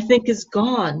 I think, is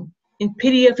gone, in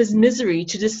pity of his misery,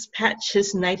 to dispatch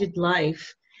his nighted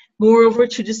life, moreover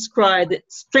to descry the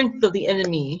strength of the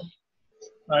enemy.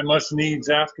 I must needs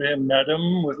after him,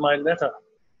 madam, with my letter.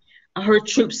 Our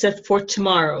troops set forth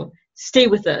tomorrow. Stay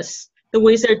with us. The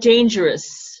ways are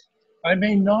dangerous. I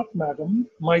may not, madam.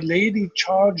 My lady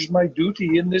charged my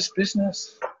duty in this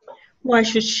business. Why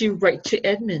should she write to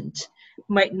Edmund?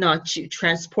 Might not you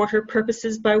transport her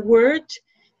purposes by word?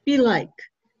 Belike,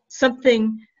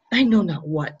 something, I know not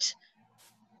what.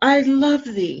 I love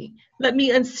thee. Let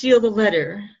me unseal the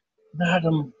letter.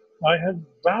 Madam, I had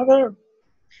rather...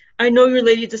 I know your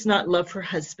lady does not love her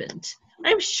husband. I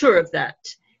am sure of that.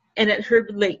 And at her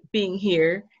late being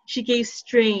here, she gave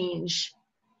strange,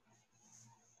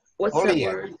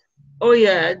 word?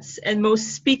 Oyads, and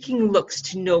most speaking looks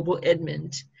to noble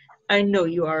Edmund. I know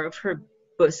you are of her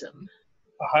bosom.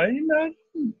 Aye,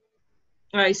 madam?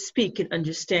 I speak in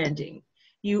understanding.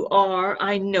 You are,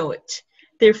 I know it.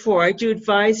 Therefore I do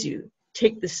advise you,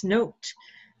 take this note.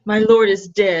 My lord is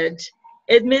dead.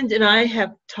 Edmund and I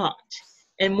have talked,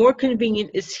 and more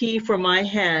convenient is he for my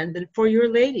hand than for your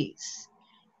lady's.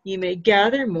 You may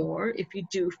gather more if you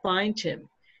do find him.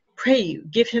 Pray you,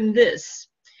 give him this.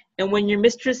 And when your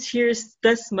mistress hears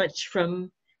thus much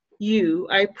from you,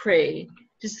 I pray,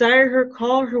 desire her,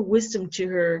 call her wisdom to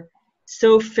her,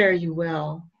 so fare you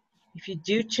well. If you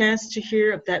do chance to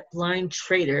hear of that blind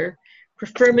traitor,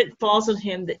 preferment falls on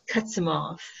him that cuts him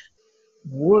off.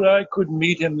 Would I could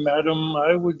meet him, madam,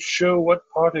 I would show what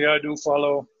party I do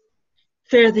follow.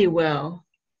 Fare thee well.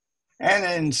 And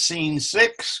in scene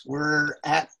 6, we're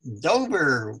at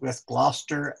Dover with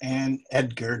Gloucester and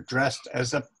Edgar dressed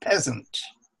as a peasant.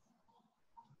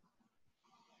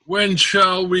 When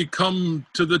shall we come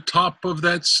to the top of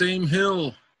that same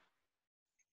hill?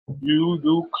 You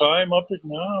do climb up it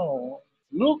now.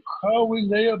 Look how we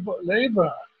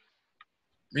labor.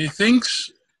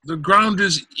 Methinks the ground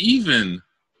is even.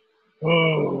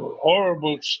 Oh,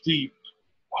 horrible steep.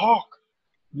 Hark,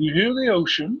 you hear the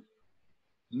ocean?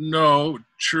 No,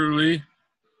 truly.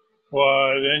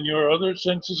 Why, then your other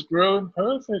senses grow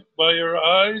imperfect by your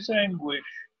eyes' anguish.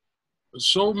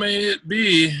 So may it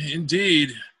be,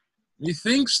 indeed.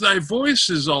 Methinks thy voice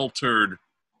is altered,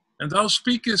 and thou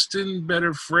speakest in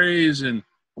better phrase and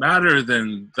matter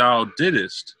than thou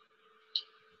didst.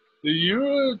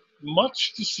 You're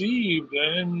much deceived,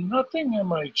 and in nothing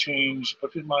am I changed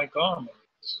but in my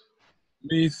garments.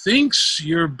 Methinks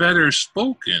you're better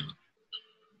spoken.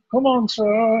 Come on,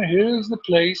 sir, here's the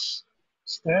place.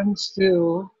 Stand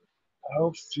still.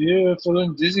 How fearful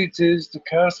and dizzy 'tis to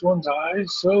cast one's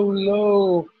eyes so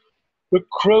low. The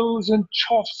crows and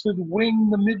choughs that wing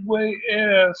the midway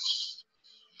air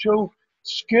show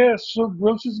scarce so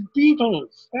gross as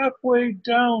beetles. Halfway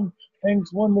down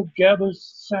hangs one that gathers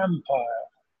samphire.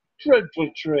 Dreadful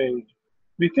trade.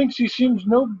 Methinks he seems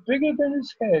no bigger than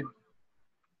his head.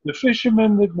 The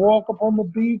fishermen that walk upon the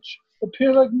beach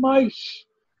appear like mice,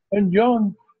 and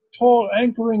yon tall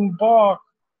anchoring bark,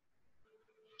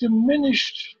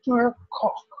 diminished to her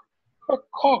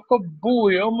cock of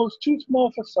buoy, almost too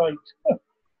small for sight.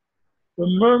 The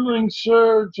murmuring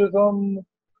surge that on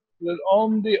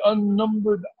the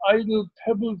unnumbered idle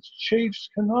pebbles chafes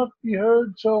cannot be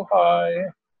heard so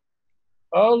high.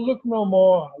 I'll look no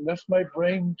more, lest my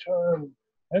brain turn,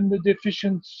 and the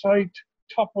deficient sight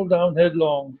topple down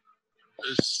headlong.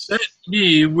 Set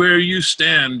me where you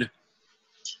stand.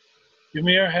 Give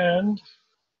me your hand.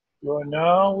 You are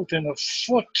now within a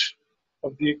foot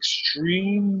of the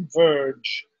extreme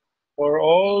verge. For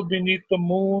all beneath the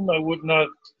moon, I would not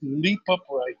leap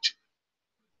upright.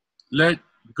 Let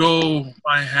go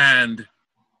my hand.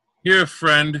 Here,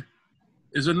 friend,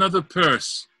 is another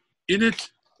purse. In it,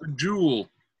 a jewel,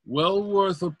 well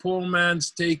worth a poor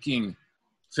man's taking.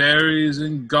 Fairies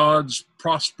and gods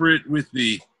prosper it with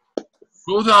thee.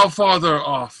 Go thou farther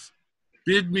off,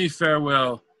 bid me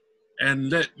farewell, and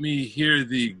let me hear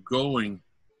thee going.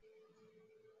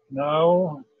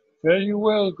 Now, fare you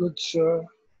well, good sir.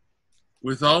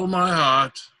 With all my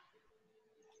heart.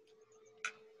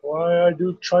 Why I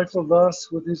do trifle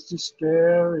thus with his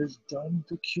despair is done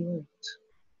to cure it.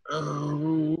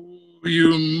 Oh,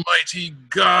 you mighty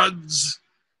gods,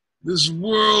 this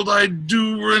world I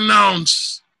do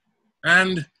renounce,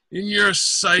 and in your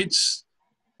sights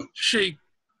shake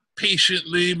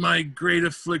patiently my great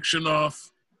affliction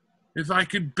off. If I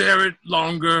could bear it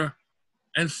longer,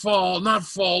 and not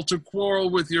fall to quarrel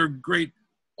with your great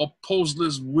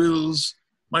opposeless wills,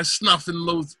 my snuff and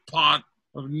loath pot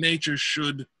of nature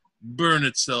should burn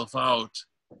itself out.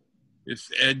 If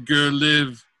Edgar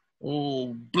live,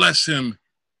 oh, bless him.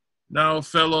 Now,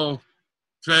 fellow,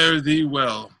 fare thee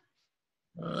well.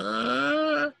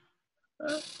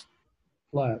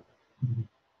 Flat.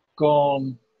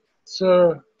 Gone.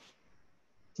 Sir,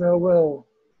 farewell.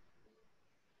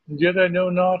 And yet I know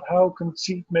not how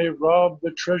conceit may rob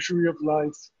the treasury of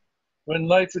life, when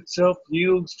life itself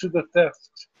yields to the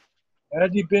theft.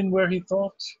 Had he been where he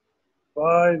thought,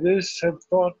 by this had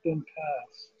thought been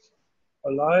past,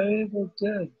 alive or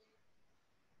dead.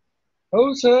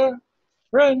 Oh, sir,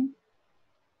 friend,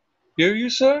 hear you,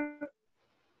 sir?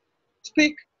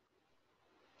 Speak.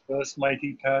 Thus might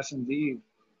he pass indeed.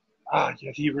 Ah,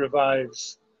 yet he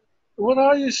revives. What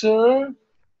are you, sir?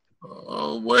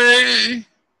 Away,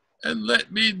 and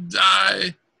let me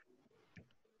die.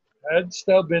 Hadst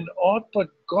thou been aught but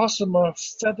gossamer,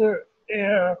 feather,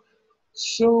 air,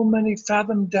 so many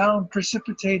fathom down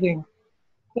precipitating,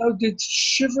 thou didst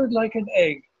shiver like an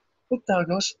egg, but thou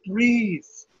dost breathe,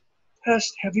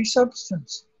 hast heavy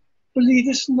substance,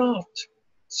 believest not,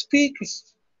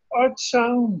 speakest, art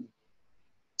sound.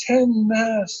 10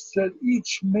 masts that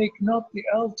each make not the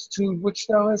altitude which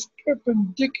thou hast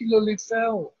perpendicularly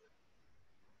fell.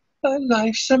 Thy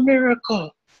life's a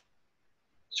miracle.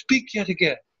 Speak yet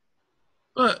again.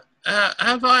 But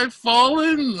have I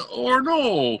fallen or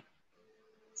no?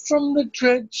 From the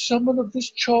dread summit of this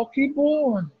chalky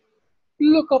bourne,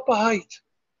 look up a height.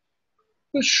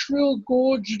 The shrill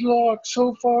gorged lark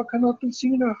so far cannot be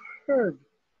seen or heard.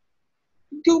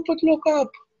 Do but look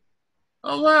up.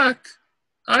 Alack,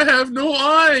 I have no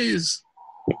eyes.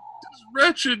 'Tis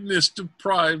wretchedness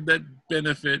deprived that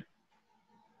benefit.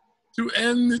 To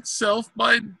end itself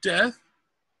by death,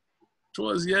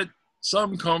 'twas yet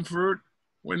some comfort,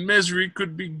 when misery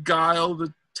could beguile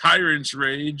the tyrant's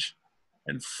rage,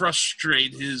 and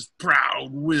frustrate his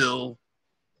proud will.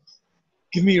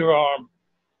 Give me your arm.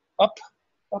 Up,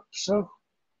 so.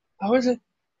 How is it?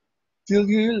 Feel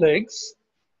you your legs?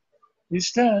 You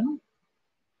stand?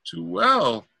 Too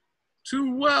well,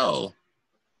 too well.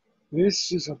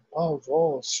 This is above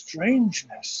all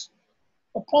strangeness.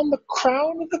 Upon the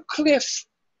crown of the cliff,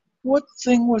 what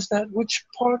thing was that which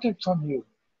parted from you?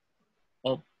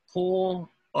 A poor,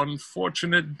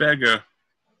 unfortunate beggar.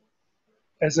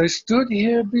 As I stood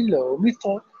here below,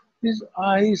 methought his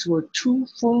eyes were 2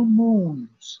 full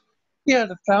moons. He had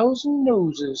 1,000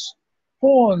 noses,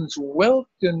 horns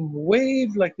whelked and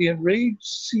waved like the enraged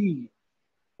sea.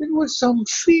 It was some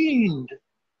fiend.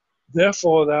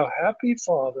 Therefore, thou happy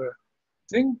father,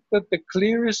 think that the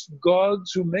clearest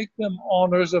gods who make them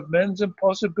honors of men's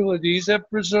impossibilities have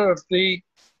preserved thee.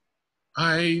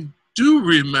 I do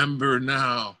remember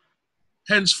now.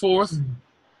 Henceforth,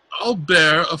 I'll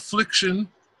bear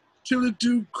affliction till it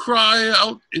do cry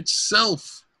out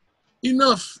itself,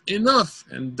 enough, enough,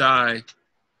 and die.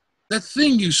 That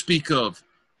thing you speak of,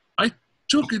 I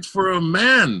took it for a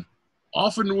man.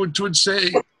 Often would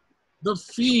say, the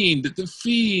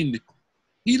fiend,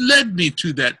 he led me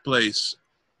to that place.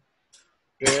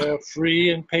 Bear free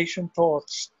and patient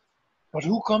thoughts. But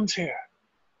who comes here?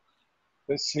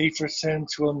 The safer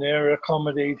sense will ne'er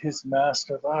accommodate his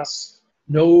master thus.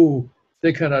 No,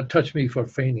 they cannot touch me for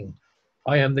feigning.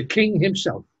 I am the king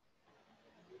himself.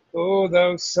 O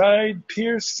thou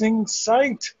side-piercing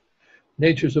sight!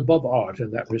 Nature's above art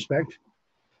in that respect.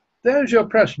 There's your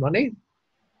press money.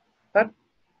 That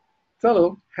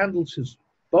fellow handles his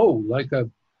bow like a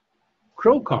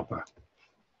crow copper.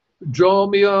 Draw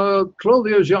me a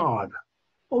clothier's yard.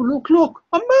 Oh, look, look,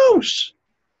 a mouse!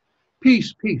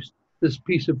 Peace, peace. This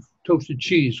piece of toasted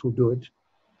cheese will do it.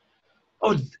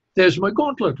 Oh, there's my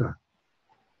gauntleter.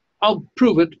 I'll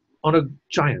prove it on a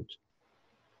giant.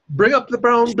 Bring up the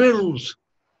brown bills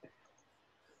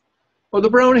or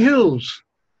the brown hills.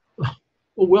 Oh,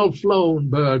 well flown,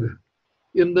 bird.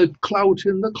 In the clouds,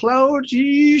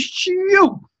 you.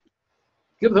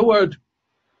 Give the word.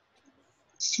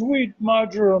 Sweet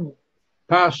Marjoram.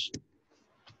 Pass.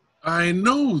 I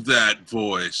know that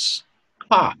voice.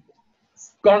 Ha!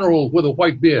 Goneril with a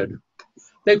white beard.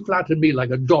 They flattered me like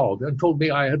a dog and told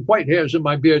me I had white hairs in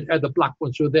my beard and the black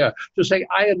ones were there to say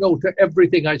I and no to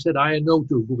everything I said I and no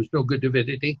to, who was no good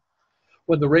divinity.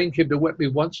 When the rain came to wet me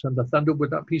once and the thunder would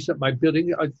not peace at my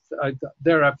bidding,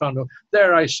 there I found them.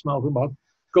 There I smelled them out.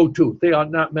 Go to. They are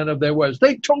not men of their words.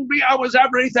 They told me I was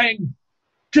everything.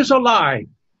 'Tis a lie.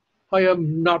 I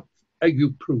am not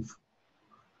ague-proof.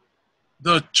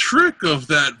 The trick of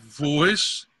that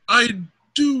voice I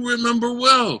do remember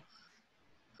well.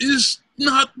 Is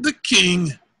not the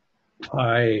king.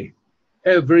 Aye,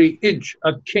 every inch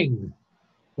a king.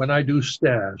 When I do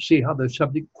stare, see how the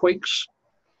subject quakes?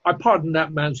 I pardon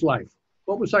that man's life.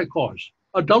 What was thy cause?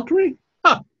 Adultery?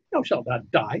 Ha! Thou shalt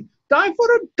not die. Die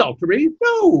for adultery?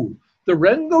 No! The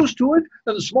wren goes to it,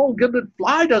 and the small giblet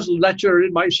fly does lecher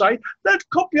in my sight. Let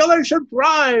copulation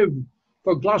thrive!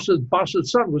 For Gloucester's bastard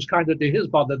son was kinder to his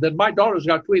father than my daughters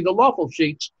got between the lawful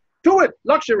sheets. To it,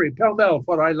 luxury, pell-mell,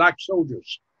 for I lack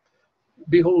soldiers.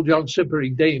 Behold yon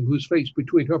simpering dame, whose face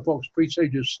between her folks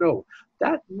presages snow.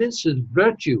 That minces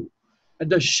virtue, and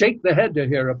does shake the head to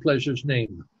hear a pleasure's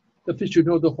name. The fish, you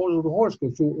know, the horse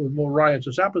goes through more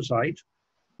riotous appetite.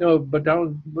 No, but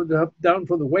down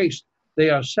from the waist, they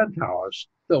are centaurs,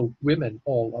 though women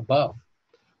all above.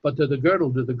 But to the girdle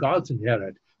do the gods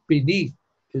inherit. Beneath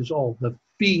is all the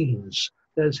fiends.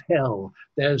 There's hell,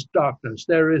 there's darkness,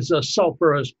 there is a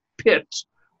sulphurous pit,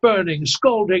 burning,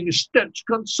 scalding, stench,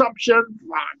 consumption.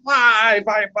 Fie.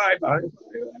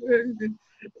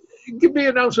 Give me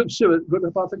an ounce of suet, good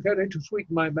apothecary, to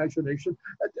sweeten my imagination.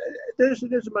 There's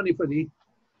money for thee.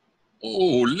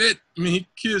 Oh, let me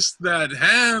kiss that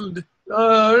hand.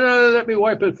 No, let me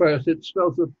wipe it first. It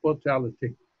smells of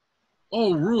mortality.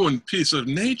 Oh, ruined piece of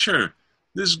nature.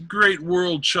 This great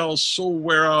world shall so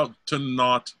wear out to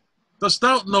naught. Dost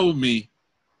thou know me?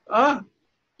 Ah,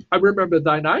 I remember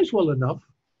thine eyes well enough.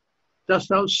 Dost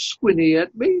thou squinny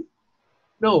at me?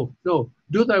 No,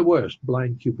 do thy worst,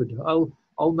 blind Cupid.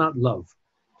 I'll not love.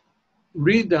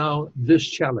 Read thou this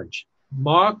challenge.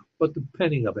 Mark but the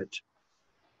penning of it.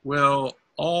 Well,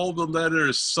 all the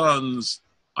letters sons,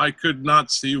 I could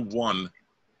not see one.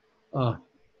 Ah,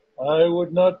 I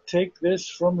would not take this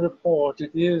from report.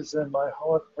 It is, and my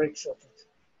heart breaks of it.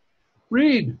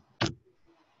 read.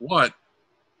 What?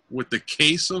 With the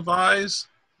case of eyes?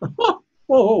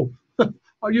 Oh,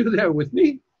 are you there with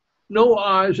me? No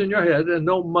eyes in your head and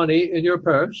no money in your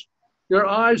purse. Your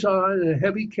eyes are in a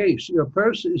heavy case. Your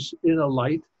purse is in a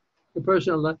light. Your purse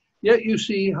in a light. Yet you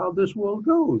see how this world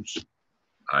goes.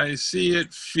 I see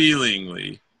it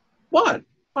feelingly. What?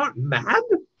 Art mad?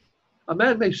 A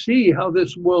man may see how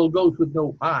this world goes with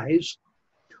no eyes.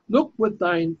 Look with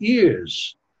thine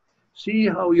ears. See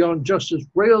how yon justice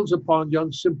rails upon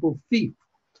yon simple thief.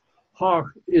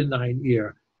 Hark in thine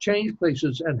ear. Change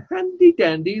places, and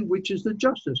handy-dandy, which is the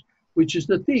justice, which is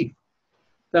the thief.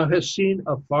 Thou hast seen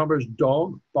a farmer's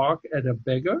dog bark at a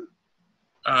beggar?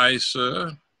 Aye,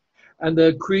 sir. And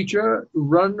the creature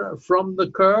run from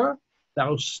the cur?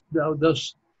 Thou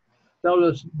dost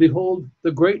behold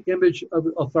the great image of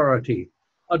authority.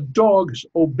 A dog's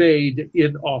obeyed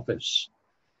in office.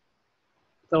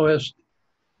 Thou hast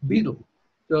beetle.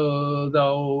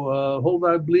 Thou hold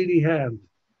thy bloody hand.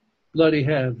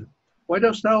 Why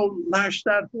dost thou lash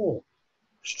that whole?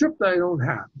 Strip thine own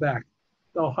hat back.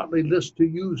 Thou hotly list to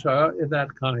use her in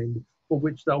that kind for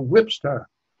which thou whipst her.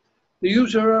 The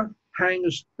usurer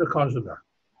hangs the cozener.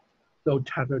 Though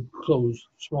tattered clothes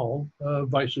small,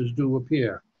 vices do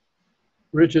appear.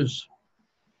 Riches,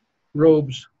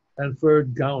 robes, and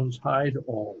furred gowns hide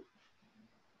all.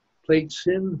 Plate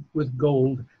sin with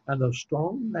gold, and the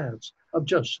strong lance of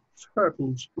just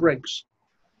turtles breaks.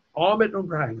 Arm it in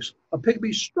rags, a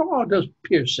pygmy straw does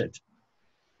pierce it.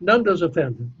 None does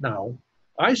offend now.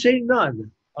 I say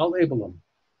none. I'll able them.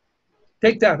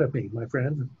 Take that of me, my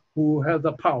friend, who have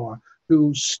the power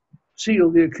to seal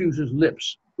the accuser's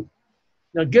lips.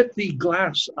 Now get thee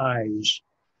glass eyes,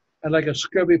 and like a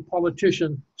scurvy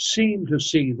politician, seem to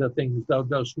see the things thou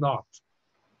dost not.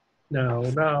 Now,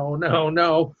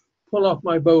 pull off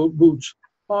my boots.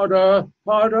 Harder,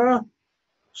 harder.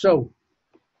 So.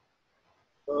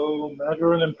 Oh,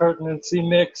 matter and impertinency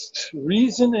mixed,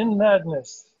 reason in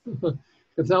madness.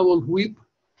 If thou wilt weep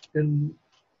in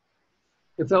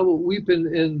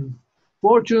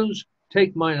fortunes,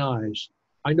 take mine eyes.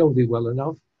 I know thee well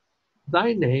enough.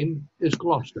 Thy name is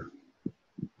Gloucester.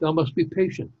 Thou must be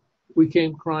patient. We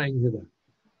came crying hither.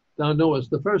 Thou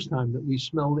knowest the first time that we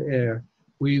smell the air,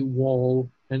 we wail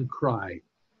and cry.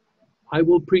 I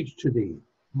will preach to thee.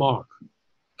 Mark.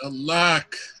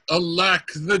 Alack,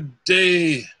 alack the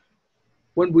day.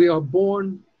 When we are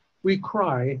born, we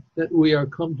cry that we are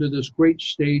come to this great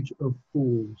stage of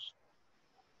fools.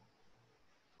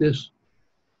 This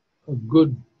a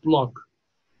good block.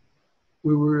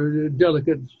 We were a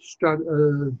delicate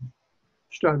stratagem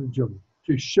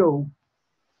to show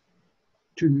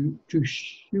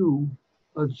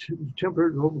a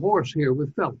tempered horse here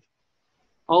with felt.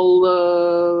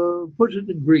 I'll put it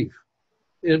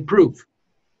in proof.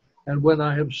 And when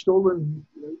I have stolen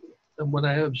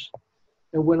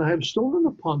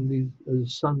upon these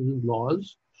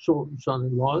son-in-laws,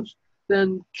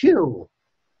 then kill.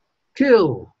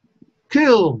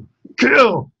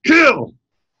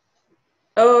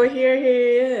 Oh, here he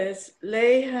is.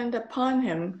 Lay hand upon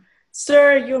him.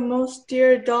 Sir, your most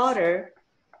dear daughter.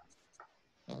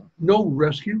 No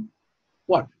rescue?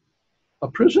 What? A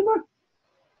prisoner?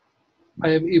 I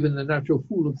am even the natural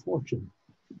fool of fortune.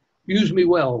 Use me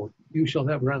well, you shall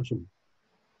have ransom.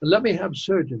 Let me have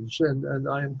surgeons, and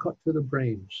I am cut to the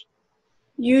brains.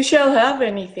 You shall have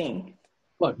anything.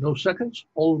 What, no seconds?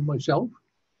 All of myself?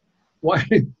 Why,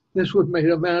 this would make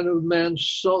a man of man's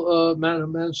soul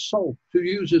to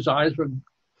use his eyes for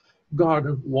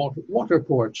garden water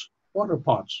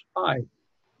pots, aye,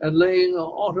 and laying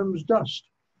autumn's dust.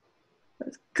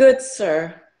 Good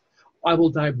sir. I will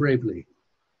die bravely,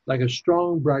 like a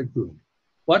strong bridegroom.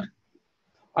 What?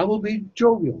 I will be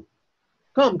jovial.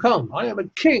 Come, I am a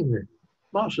king.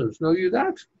 Masters, know you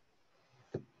that?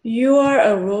 You are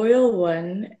a royal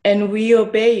one, and we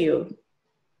obey you.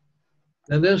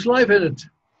 And there's life in it.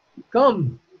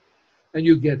 Come, and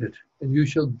you get it, and you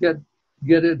shall get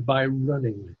it by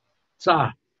running.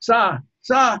 Sa.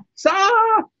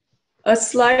 A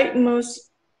slight,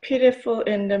 most pitiful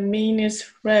in the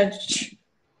meanest wretch,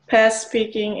 past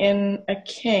speaking in a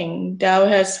king, thou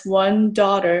hast one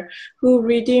daughter who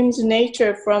redeems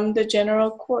nature from the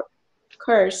general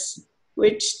curse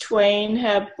which twain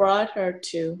have brought her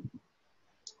to.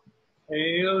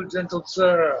 Hail, gentle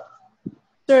sir.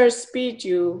 Sir, speed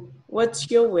you. What's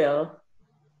your will?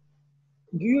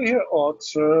 Do you hear aught,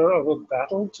 sir, of a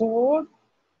battle toward?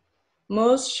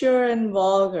 Most sure and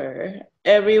vulgar.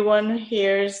 Everyone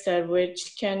hears that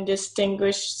which can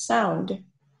distinguish sound.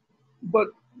 But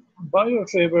by your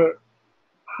favor,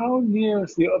 how near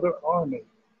is the other army?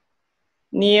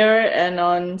 Near and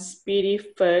on speedy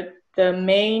foot, the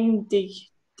main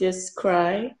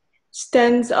descry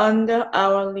stands under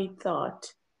hourly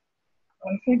thought.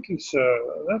 I thank you, sir.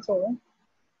 That's all.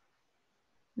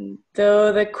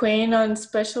 Though the queen on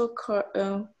special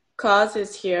cause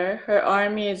is here, her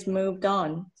army is moved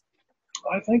on.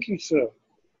 I thank you, sir.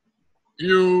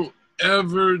 You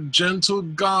ever gentle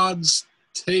gods,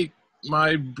 take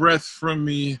my breath from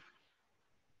me.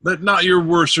 Let not your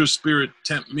worser spirit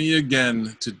tempt me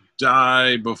again to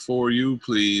die before you,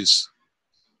 please.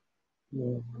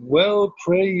 Well,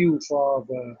 pray you,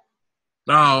 father.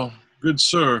 Now, good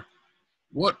sir,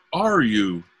 what are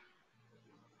you?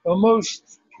 A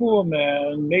most poor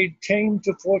man, made tame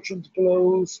to fortune's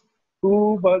blows,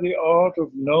 who by the art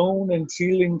of known and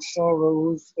feeling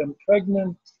sorrows am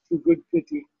pregnant to good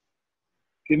pity.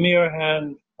 Give me your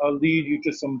hand, I'll lead you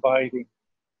to some biding.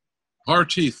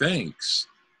 Hearty thanks,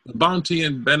 the bounty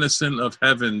and benison of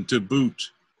heaven to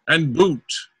boot, and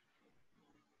boot.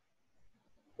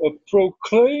 A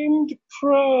proclaimed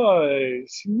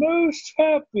prize, most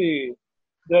happy,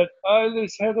 that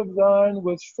eyeless head of thine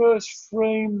was first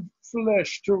framed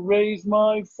flesh to raise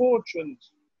my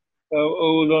fortunes. Thou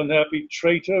old unhappy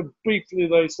traitor, briefly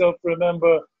thyself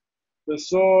remember, the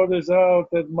sword is out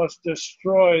that must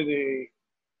destroy thee.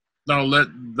 Now let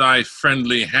thy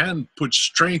friendly hand put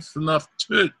strength enough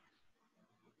to it.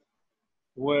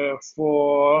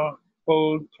 Wherefore,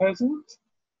 bold peasant,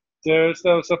 darest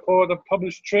thou support a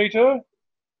published traitor?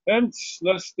 Hence,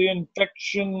 lest the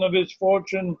infection of his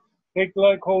fortune take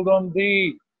like hold on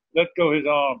thee, let go his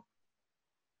arm.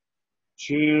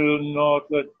 She'll not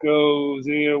let go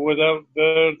thee without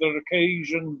further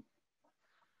occasion.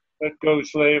 Let go,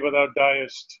 slave, or thou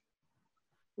diest.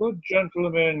 Good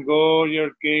gentlemen, go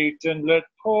your gate, and let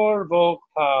poor Volk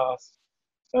pass.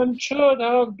 And should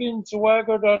I have been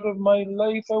swaggered out of my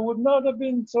life, I would not have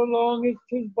been so long as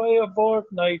 'tis by a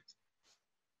fortnight.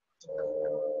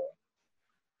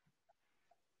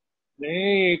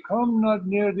 Nay, come not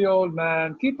near the old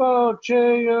man. Keep out,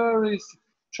 chair.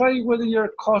 Try whether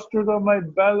your custard or my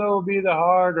bellow be the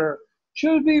harder.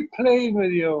 She'll be playing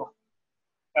with you.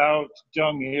 Out,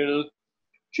 dunghill.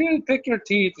 She'll pick your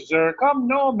teeth, sir. Come,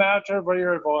 no matter for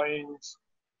your voins.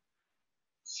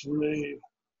 Slave,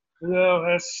 thou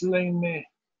hast slain me.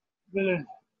 Villain,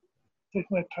 take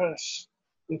my purse.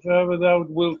 If ever thou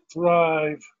wilt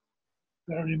thrive,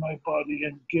 bury my body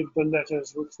and give the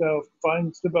letters which thou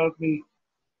find'st about me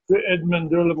to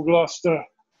Edmund, Earl of Gloucester.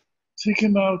 Take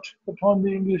him out upon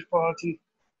the English party.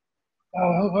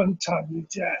 I'll untimely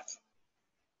death.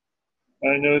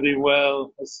 I know thee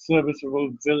well, a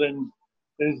serviceable villain,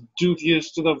 as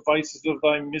duteous to the vices of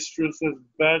thy mistress as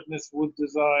badness would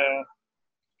desire.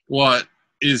 What,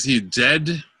 is he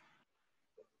dead?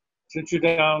 Sit you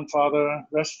down, father,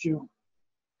 rest you.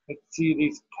 Let's see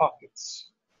these pockets,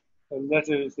 the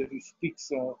letters that he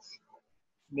speaks of.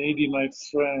 Maybe my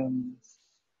friends.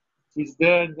 He's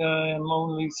dead, I am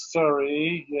only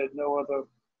sorry he had no other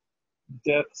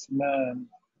death's man.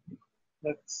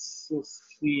 Let's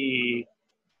see.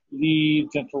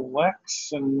 Leave gentle wax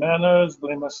and manners,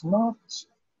 blame us not.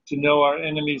 To know our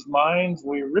enemies' minds,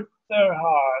 we rip their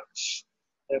hearts.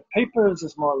 Their papers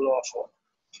is more lawful.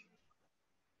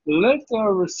 Let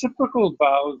our reciprocal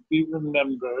vows be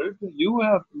remembered. You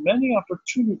have many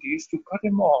opportunities to cut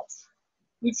him off.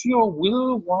 If your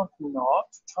will want not,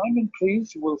 time and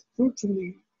place will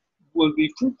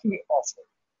be fruitfully offered.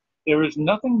 There is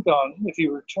nothing done if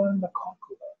you return the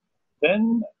conqueror.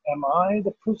 Then am I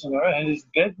the prisoner, and his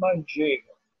bed my jail.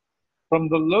 From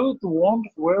the loath want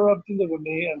whereof deliver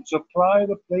me, and supply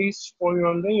the place for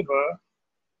your labor,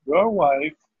 your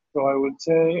wife, so I would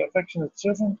say, affectionate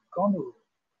servant, Goneril.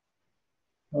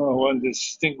 Oh, one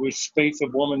distinguished space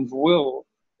of woman's will,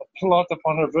 a plot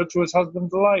upon her virtuous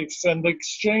husband's life, and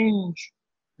exchange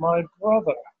my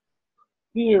brother.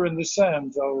 Here in the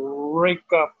sands I'll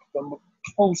rake up the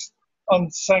most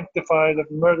unsanctified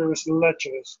of murderous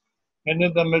lechers, and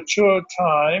in the mature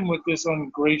time with this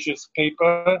ungracious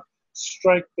paper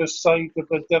strike the sight of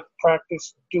the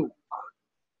death-practiced Duke.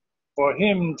 For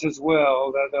him 'tis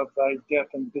well that of thy death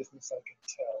and business I can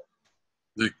tell.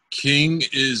 The king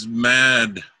is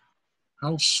mad.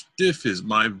 How stiff is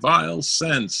my vile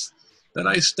sense, that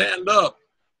I stand up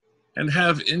and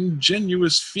have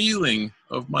ingenuous feeling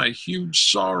of my huge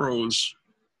sorrows.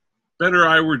 Better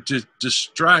I were to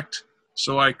distract,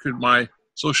 so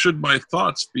should my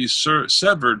thoughts be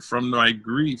severed from my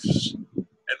griefs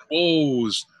and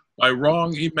woes, by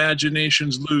wrong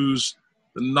imaginations lose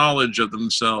the knowledge of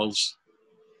themselves.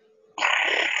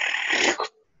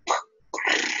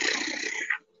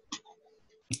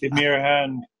 Give me your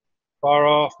hand. Far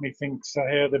off, methinks I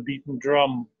hear the beaten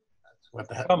drum. What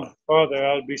the hell? Come, father,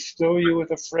 I'll bestow you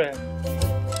with a friend.